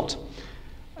found a lot.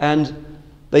 And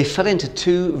they fell into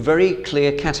 2 very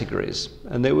clear categories,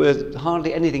 and there were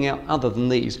hardly anything other than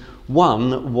these.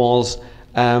 One was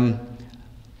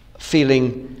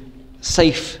feeling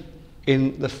safe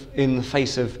in the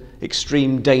face of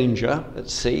extreme danger at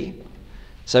sea.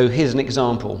 So here's an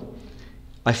example.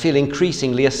 I feel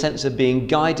increasingly a sense of being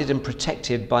guided and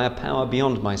protected by a power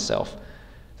beyond myself.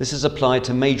 This is applied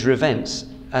to major events,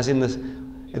 as in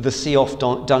the sea off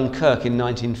Dunkirk in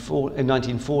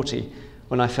 1940,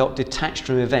 when I felt detached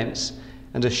from events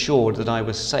and assured that I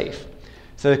was safe.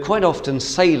 So quite often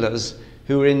sailors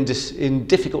who were in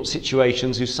difficult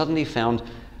situations who suddenly found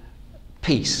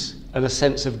peace and a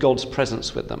sense of God's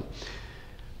presence with them.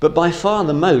 But by far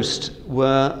the most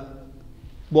were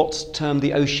what's termed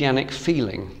the oceanic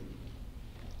feeling,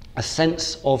 a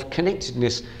sense of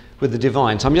connectedness with the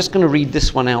divine. So I'm just going to read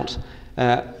this one out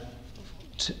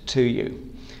to you.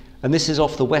 And this is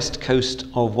off the west coast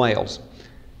of Wales.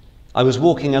 I was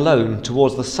walking alone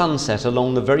towards the sunset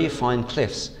along the very fine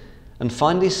cliffs, and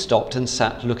finally stopped and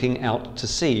sat looking out to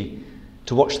sea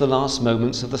to watch the last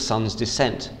moments of the sun's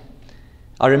descent.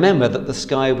 I remember that the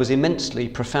sky was immensely,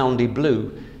 profoundly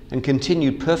blue and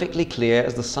continued perfectly clear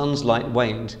as the sun's light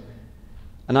waned.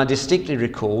 And I distinctly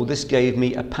recall this gave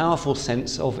me a powerful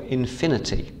sense of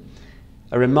infinity,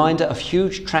 a reminder of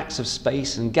huge tracts of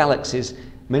space and galaxies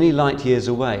many light years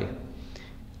away.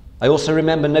 I also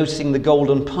remember noticing the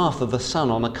golden path of the sun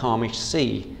on a calmish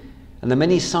sea, and the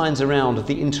many signs around of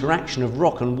the interaction of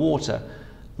rock and water,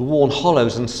 the worn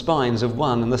hollows and spines of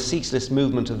one and the ceaseless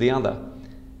movement of the other.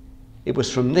 It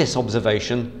was from this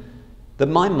observation that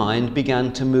my mind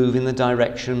began to move in the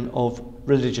direction of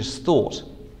religious thought.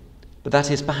 But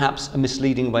that is perhaps a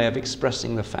misleading way of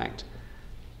expressing the fact.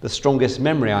 The strongest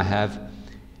memory I have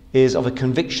is of a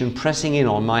conviction pressing in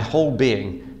on my whole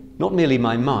being, not merely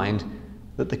my mind,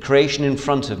 that the creation in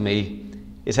front of me,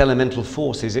 its elemental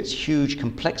forces, its huge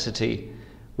complexity,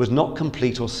 was not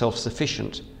complete or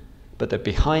self-sufficient, but that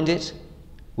behind it,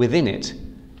 within it,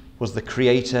 was the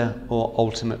creator or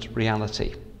ultimate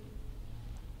reality.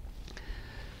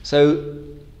 So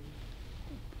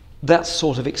that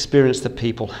sort of experience that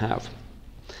people have.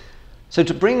 So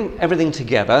to bring everything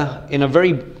together in a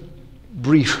very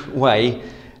brief way,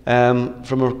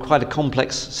 from quite a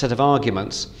complex set of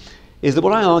arguments, is that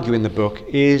what I argue in the book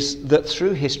is that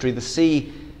through history the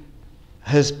sea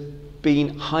has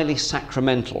been highly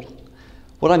sacramental.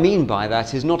 What I mean by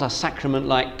that is not a sacrament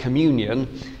like communion,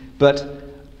 but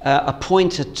a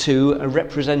pointer to a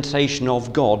representation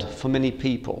of God for many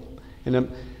people.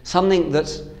 Something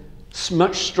that's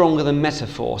much stronger than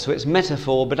metaphor. So it's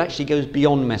metaphor, but actually goes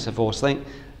beyond metaphor, something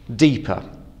deeper.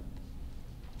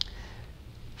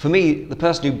 For me, the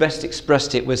person who best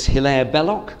expressed it was Hilaire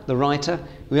Belloc, the writer,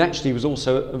 who actually was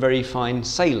also a very fine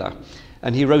sailor.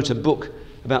 And he wrote a book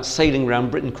about sailing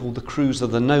around Britain called The Cruise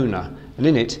of the Nona. And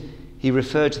in it, he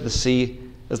referred to the sea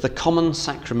as the common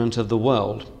sacrament of the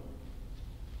world.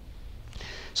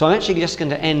 So I'm actually just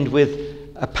going to end with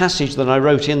a passage that I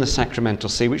wrote in the Sacramental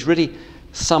Sea, which really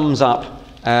sums up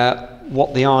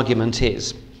what the argument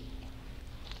is.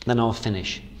 Then I'll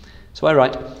finish. So I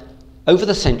write, over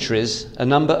the centuries, a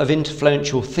number of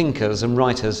influential thinkers and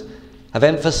writers have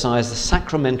emphasized the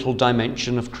sacramental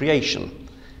dimension of creation,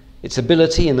 its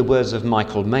ability, in the words of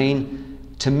Michael Maine,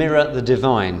 to mirror the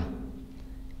divine.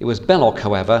 It was Belloc,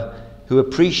 however, who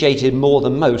appreciated more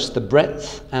than most the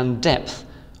breadth and depth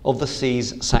of the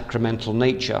sea's sacramental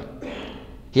nature.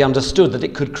 He understood that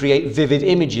it could create vivid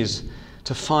images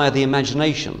to fire the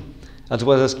imagination, as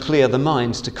well as clear the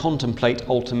minds to contemplate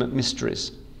ultimate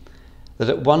mysteries. That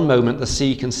at one moment the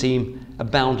sea can seem a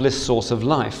boundless source of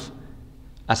life,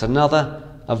 at another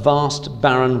a vast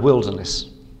barren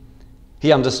wilderness.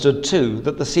 He understood too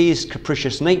that the sea's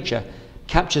capricious nature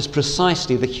captures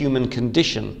precisely the human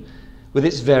condition with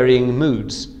its varying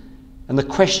moods and the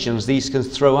questions these can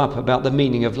throw up about the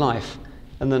meaning of life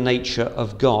and the nature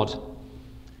of God.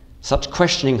 Such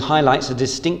questioning highlights a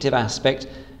distinctive aspect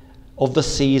of the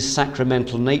sea's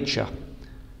sacramental nature,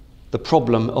 the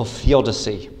problem of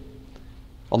theodicy.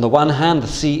 On the one hand, the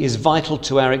sea is vital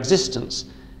to our existence.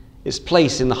 Its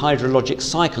place in the hydrologic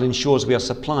cycle ensures we are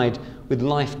supplied with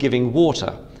life-giving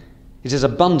water. It is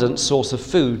an abundant source of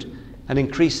food and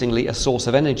increasingly a source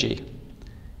of energy.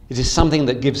 It is something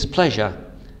that gives pleasure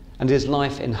and is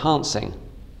life-enhancing.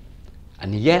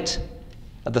 And yet,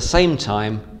 at the same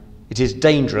time, it is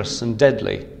dangerous and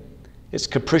deadly. Its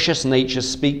capricious nature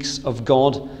speaks of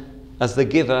God as the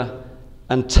giver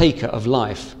and taker of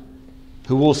life,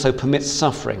 who also permits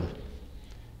suffering.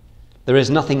 There is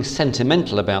nothing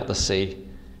sentimental about the sea.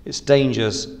 Its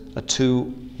dangers are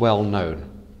too well known.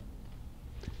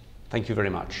 Thank you very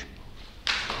much.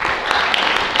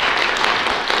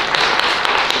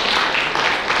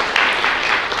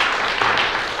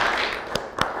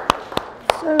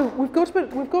 So we've got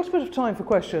a bit of time for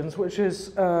questions, which is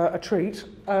a treat.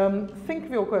 Think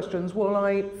of your questions while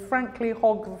I frankly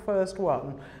hog the first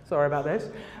one. Sorry about this.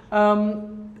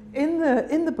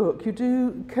 In the book, you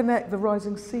do connect the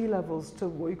rising sea levels to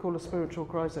what you call a spiritual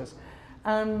crisis,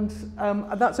 and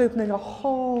that's opening a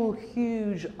whole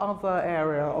huge other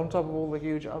area on top of all the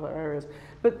huge other areas.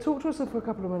 But talk to us for a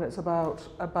couple of minutes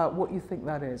about what you think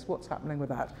that is. What's happening with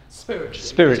that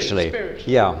spiritually?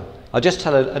 Yeah. I'll just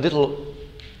tell a little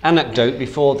anecdote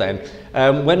before then.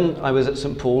 When I was at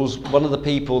St Paul's, one of the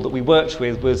people that we worked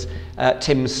with was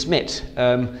Tim Smith,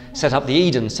 set up the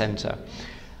Eden Centre.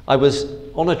 I was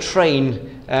on a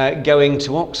train going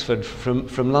to Oxford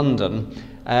from London,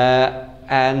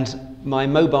 and my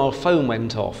mobile phone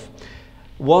went off.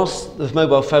 Whilst the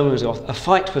mobile phone was off, a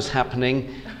fight was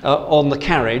happening on the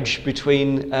carriage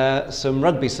between some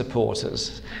rugby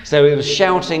supporters. So it was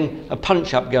shouting, a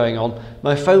punch-up going on.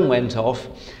 My phone went off.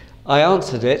 I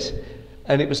answered it,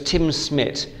 and it was Tim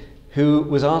Smith, who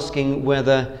was asking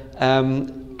whether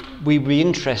we'd be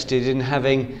interested in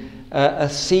having a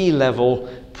sea level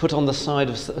put on the side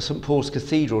of St Paul's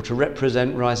Cathedral to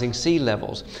represent rising sea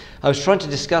levels. I was trying to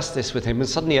discuss this with him, and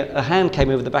suddenly a hand came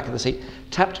over the back of the seat,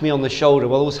 tapped me on the shoulder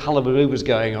while all this hullabaloo was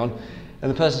going on,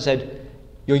 and the person said,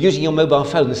 "You're using your mobile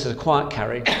phone, this is a quiet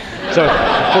carriage." So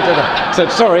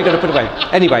sorry, got to put it away.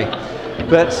 Anyway,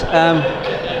 but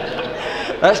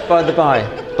that's by the by,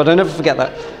 but I never forget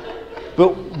that.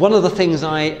 But one of the things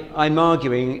I'm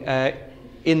arguing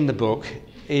in the book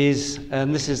is,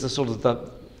 and this is the sort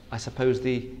of I suppose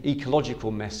the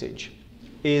ecological message,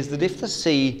 is that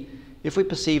if we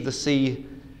perceive the sea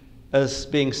as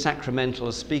being sacramental,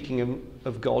 as speaking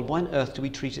of God, why on earth do we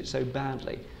treat it so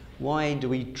badly? Why do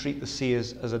we treat the sea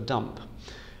as a dump?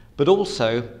 But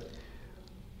also,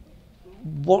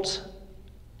 what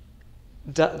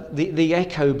the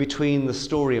echo between the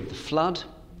story of the flood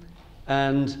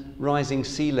and rising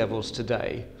sea levels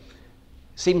today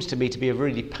seems to me to be a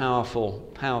really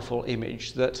powerful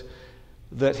image, that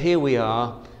here we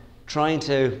are trying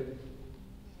to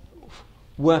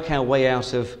work our way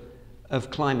out of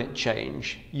climate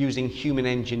change using human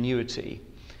ingenuity,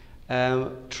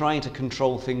 trying to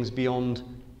control things beyond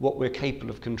what we're capable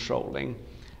of controlling.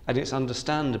 And it's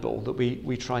understandable that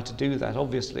we try to do that,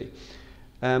 obviously.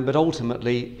 But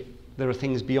ultimately, there are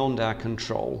things beyond our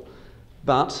control.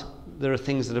 But there are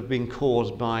things that have been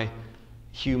caused by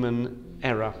human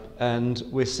error. And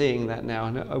we're seeing that now.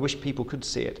 And I wish people could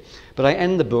see it. But I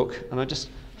end the book, and I just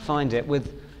find it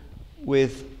with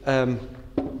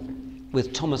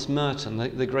Thomas Merton,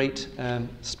 the great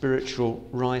spiritual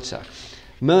writer.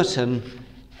 Merton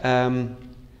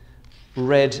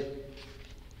read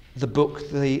the book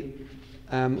The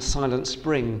Silent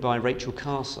Spring by Rachel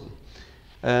Carson.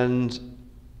 And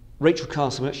Rachel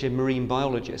Carson was actually a marine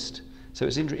biologist. So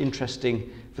it's interesting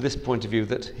for this point of view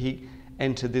that he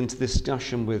entered into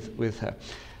discussion with her.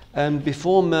 And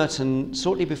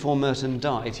shortly before Merton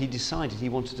died, he decided he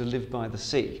wanted to live by the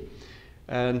sea.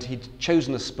 And he'd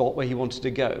chosen a spot where he wanted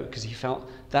to go because he felt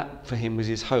that for him was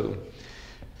his home.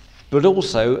 But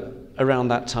also, around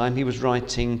that time, he was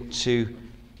writing to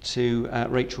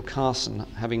Rachel Carson,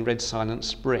 having read Silent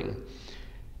Spring.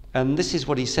 And this is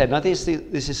what he said. And I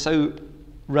think this is so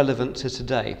relevant to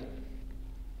today.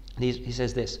 And he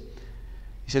says this.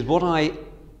 He says, "What I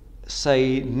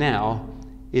say now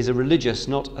is a religious,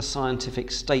 not a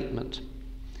scientific statement.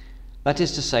 That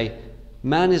is to say,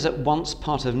 man is at once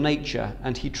part of nature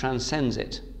and he transcends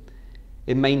it.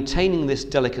 In maintaining this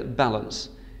delicate balance,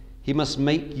 he must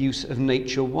make use of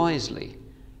nature wisely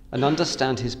and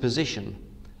understand his position,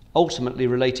 ultimately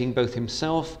relating both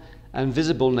himself and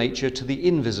visible nature to the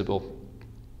invisible,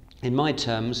 in my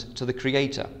terms, to the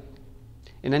Creator.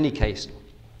 In any case,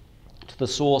 to the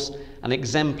source and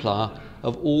exemplar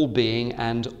of all being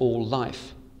and all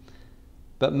life.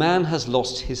 But man has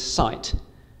lost his sight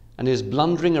and is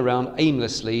blundering around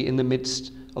aimlessly in the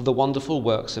midst of the wonderful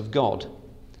works of God.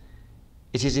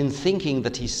 It is in thinking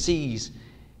that he sees,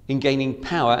 in gaining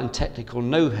power and technical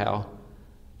know-how,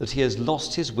 that he has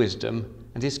lost his wisdom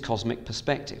and his cosmic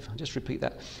perspective." I'll just repeat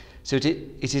that. So it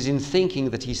is in thinking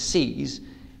that he sees,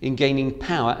 in gaining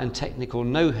power and technical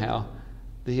know-how,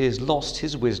 that he has lost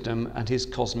his wisdom and his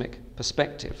cosmic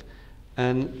perspective.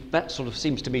 And that sort of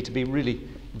seems to me to be really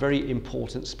very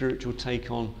important spiritual take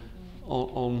on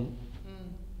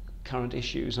current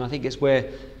issues. And I think it's where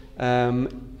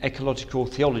ecological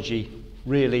theology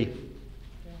really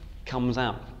comes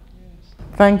out.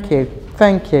 Thank you.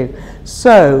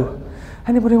 So,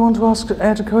 anybody want to ask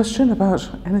Ed a question about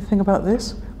anything about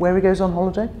this? Where he goes on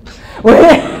holiday?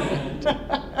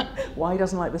 Why he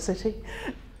doesn't like the city?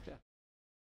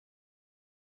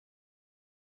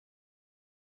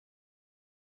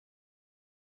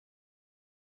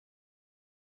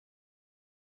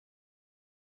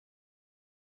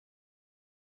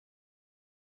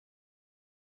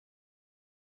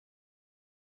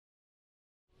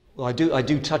 Well, I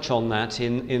do touch on that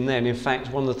in there. And in fact,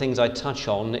 one of the things I touch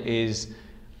on is,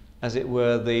 as it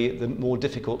were, the more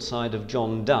difficult side of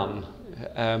John Donne,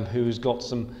 who's got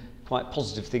some quite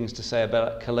positive things to say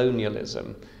about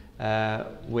colonialism,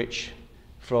 which,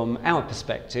 from our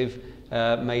perspective,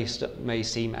 may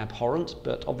seem abhorrent,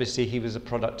 but obviously he was a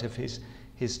product of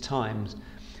his times.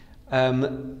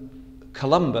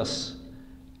 Columbus,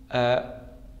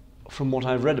 from what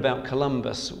I've read about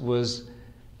Columbus, was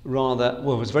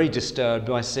very disturbed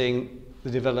by seeing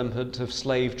the development of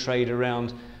slave trade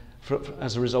around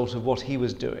as a result of what he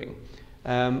was doing.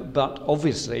 But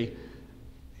obviously,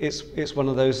 it's one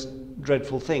of those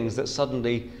dreadful things that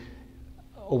suddenly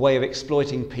a way of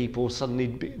exploiting people suddenly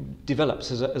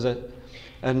develops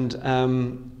and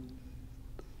I'm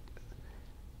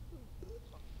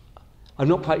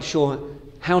not quite sure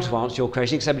how to answer your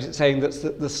question, except saying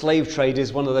that the slave trade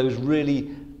is one of those really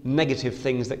negative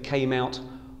things that came out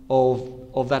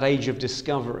of that age of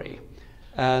discovery,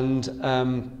 and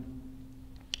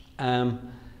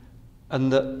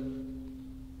that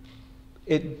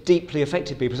it deeply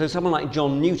affected people. So someone like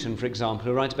John Newton, for example,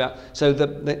 who writes about, so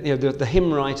the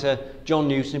hymn writer John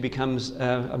Newton, who becomes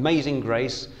Amazing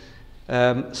Grace,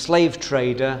 slave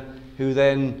trader who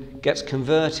then gets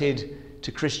converted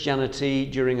to Christianity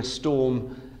during a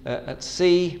storm at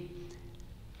sea,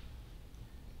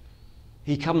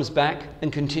 he comes back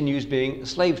and continues being a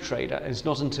slave trader. And it's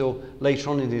not until later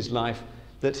on in his life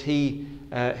that he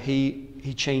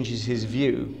changes his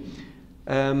view.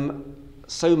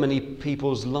 So many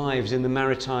people's lives in the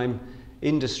maritime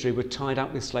industry were tied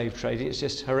up with slave trading. It's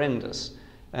just horrendous.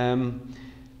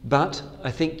 But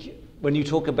I think when you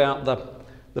talk about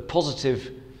the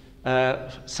positive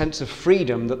sense of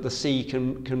freedom that the sea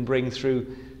can bring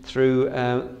through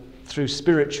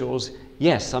spirituals,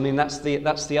 yes, I mean that's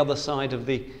the other side of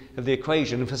the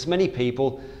equation. And for so many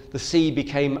people, the sea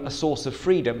became a source of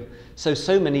freedom.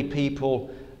 So many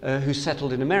people who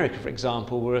settled in America, for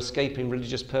example, were escaping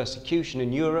religious persecution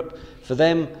in Europe. For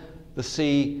them, the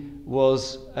sea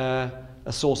was a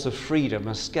source of freedom,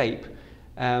 escape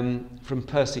from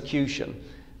persecution.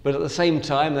 But at the same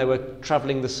time, they were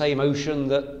travelling the same ocean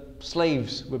that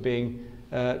slaves were being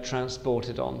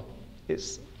transported on.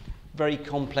 It's a very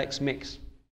complex mix.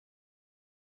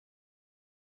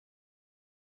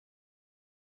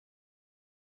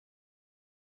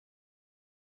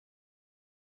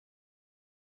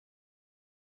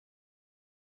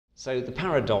 So the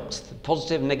paradox, the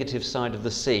positive and negative side of the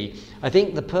sea, I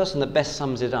think the person that best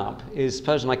sums it up is, the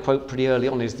person I quote pretty early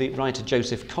on, is the writer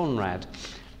Joseph Conrad.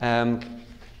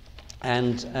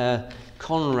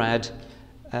 Conrad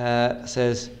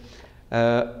says,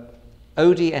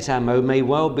 Odi et amo may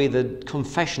well be the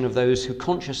confession of those who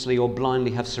consciously or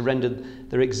blindly have surrendered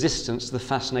their existence to the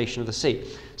fascination of the sea.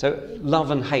 So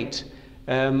love and hate.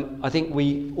 I think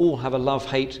we all have a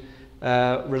love-hate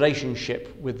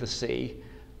relationship with the sea.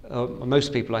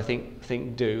 Most people, I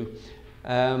think do.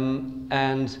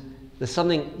 And there's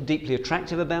something deeply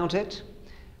attractive about it,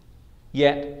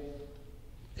 yet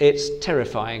it's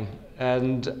terrifying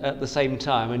and at the same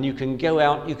time. And you could go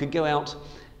out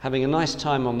having a nice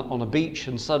time on a beach,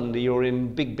 and suddenly you're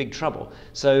in big trouble.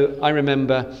 So I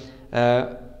remember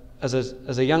as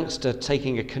a youngster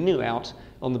taking a canoe out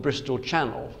on the Bristol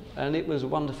Channel, and it was a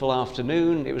wonderful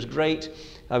afternoon. It was great.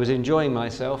 I was enjoying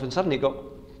myself, and suddenly it got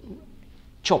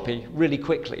choppy really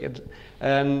quickly,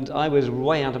 and I was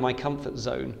way out of my comfort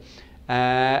zone,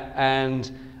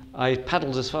 and I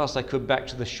paddled as fast as I could back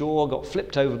to the shore, got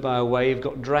flipped over by a wave,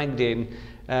 got dragged in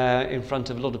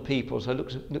front of a lot of people, so I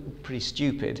looked pretty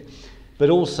stupid. But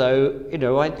also, you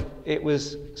know, it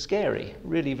was scary,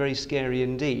 really very scary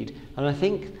indeed. And I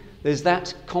think there's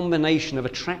that combination of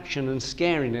attraction and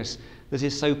scariness that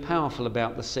is so powerful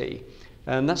about the sea,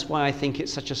 and that's why I think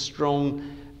it's such a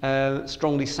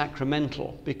strongly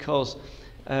sacramental, because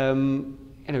you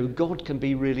know, God can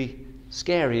be really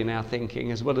scary in our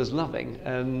thinking as well as loving,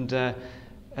 and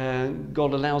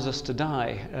God allows us to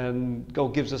die, and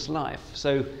God gives us life.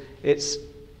 So it's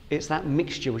that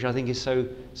mixture which I think is so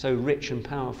rich and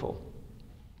powerful.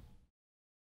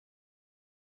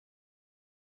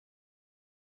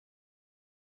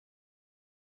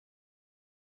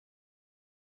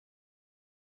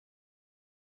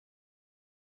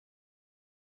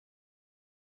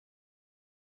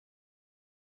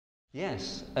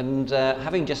 Yes, and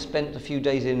having just spent a few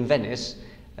days in Venice,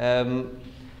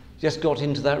 just got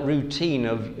into that routine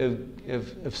of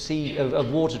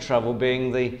water travel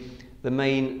being the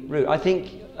main route. I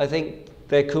think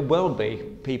there could well be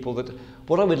people that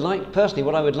what I would like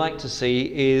to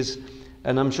see is,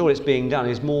 and I'm sure it's being done,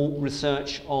 is more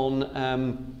research on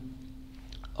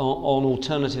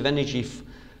alternative energy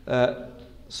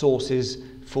sources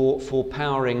for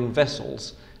powering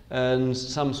vessels, and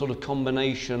some sort of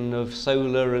combination of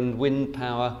solar and wind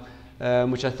power,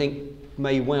 which I think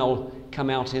may well come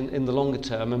out in the longer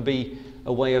term and be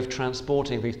a way of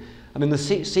transporting things. I mean, the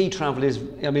sea travel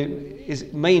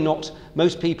may not,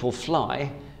 most people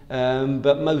fly,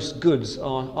 but most goods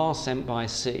are sent by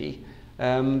sea,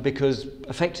 because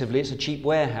effectively it's a cheap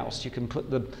warehouse. You can put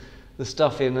the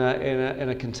stuff in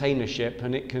a container ship,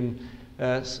 and it can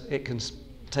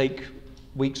take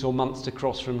weeks or months to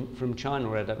cross from China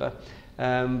or whatever,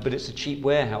 but it's a cheap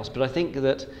warehouse. But I think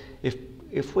that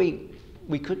if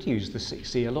we could use the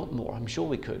sea a lot more, I'm sure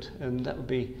we could, and I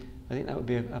think that would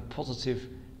be a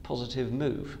positive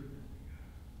move,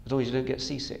 as long as you don't get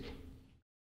seasick.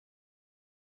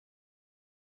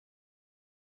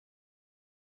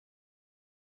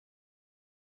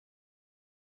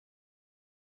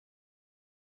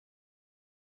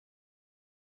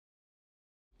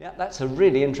 Yeah, that's a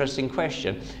really interesting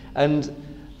question, and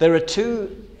there are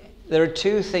two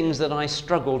things that I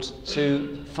struggled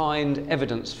to find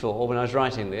evidence for when I was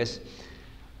writing this.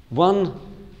 One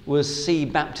was sea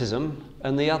baptism,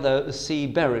 and the other sea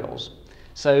burials.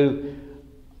 So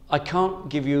I can't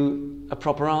give you a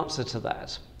proper answer to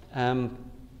that.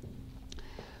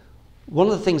 One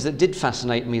of the things that did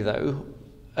fascinate me, though,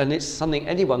 and it's something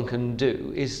anyone can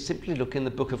do, is simply look in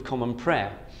the Book of Common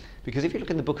Prayer. Because if you look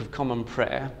in the Book of Common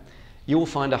Prayer, you'll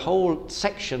find a whole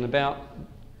section about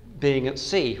being at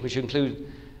sea, which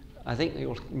include, I think it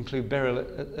will include burial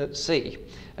at sea.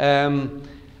 And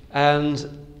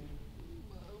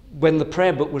when the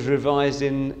prayer book was revised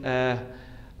in,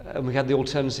 and we had the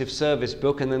alternative service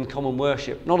book and then common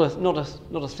worship, not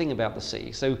a thing about the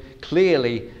sea. So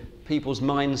clearly people's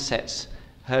mindsets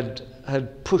had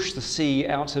pushed the sea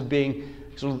out of being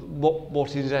sort of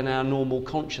what is in our normal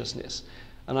consciousness.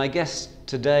 And I guess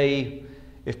today,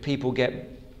 if people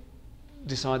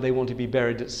decide they want to be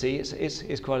buried at sea,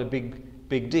 it's quite a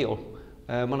big deal.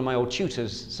 One of my old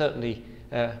tutors, certainly,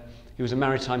 he was a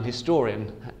maritime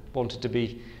historian, wanted to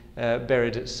be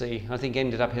buried at sea. I think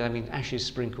ended up having ashes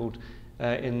sprinkled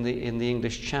in the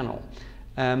English Channel.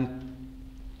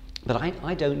 But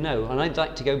I don't know, and I'd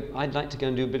like to go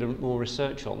and do a bit more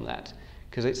research on that,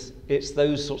 because it's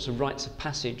those sorts of rites of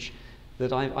passage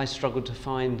that I struggled to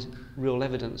find real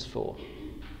evidence for.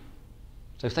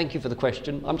 So thank you for the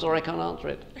question. I'm sorry I can't answer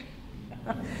it.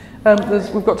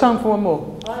 We've got time for one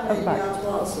more. I may be able to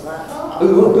answer that.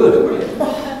 Oh, good.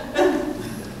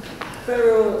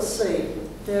 Burial at sea.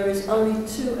 There is only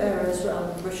 2 areas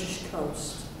around the British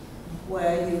coast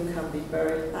where you can be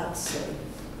buried at sea.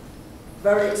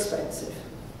 Very expensive.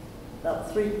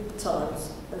 About 3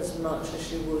 times as much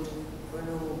as you would for a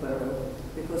normal burial,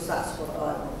 because that's what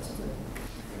I want to do.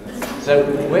 So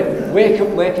where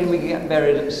can we get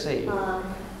buried at sea?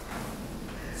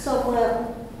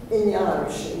 Somewhere in the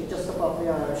Irish Sea, just above the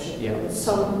Irish Sea. Yeah.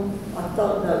 I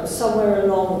don't know, somewhere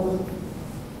along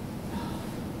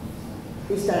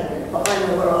East Anglia, but I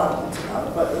know where I want to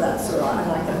go, but that's all right,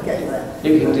 and I can get there.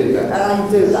 You can do that. And I can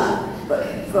do that, but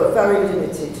very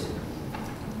limited.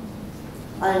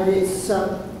 And it's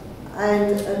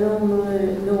and a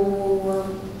normal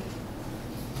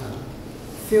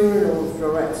funeral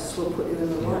directors will put you in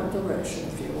the right direction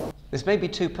if you want. This may be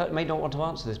may not want to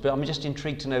answer this, but I'm just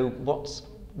intrigued to know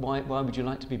why would you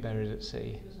like to be buried at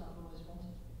sea?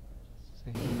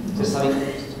 Just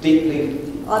something deeply.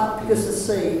 Because the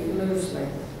sea moves me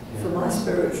for my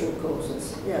spiritual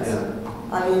causes. Yes,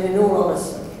 I mean, in all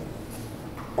honesty,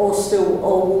 or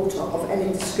water of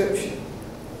any description.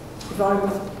 If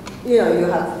you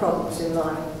have problems in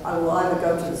life, I will either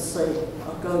go to the sea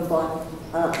or go by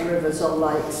rivers or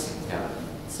lakes. Yeah.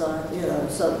 So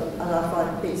and I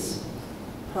find peace,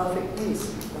 perfect peace.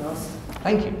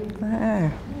 Thank you. Yeah.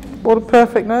 What a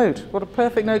perfect note. What a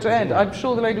perfect note to end. I'm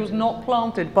sure the lady was not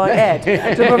planted by Ed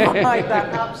to provide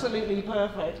that absolutely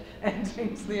perfect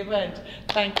ending to the event.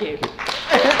 Thank you.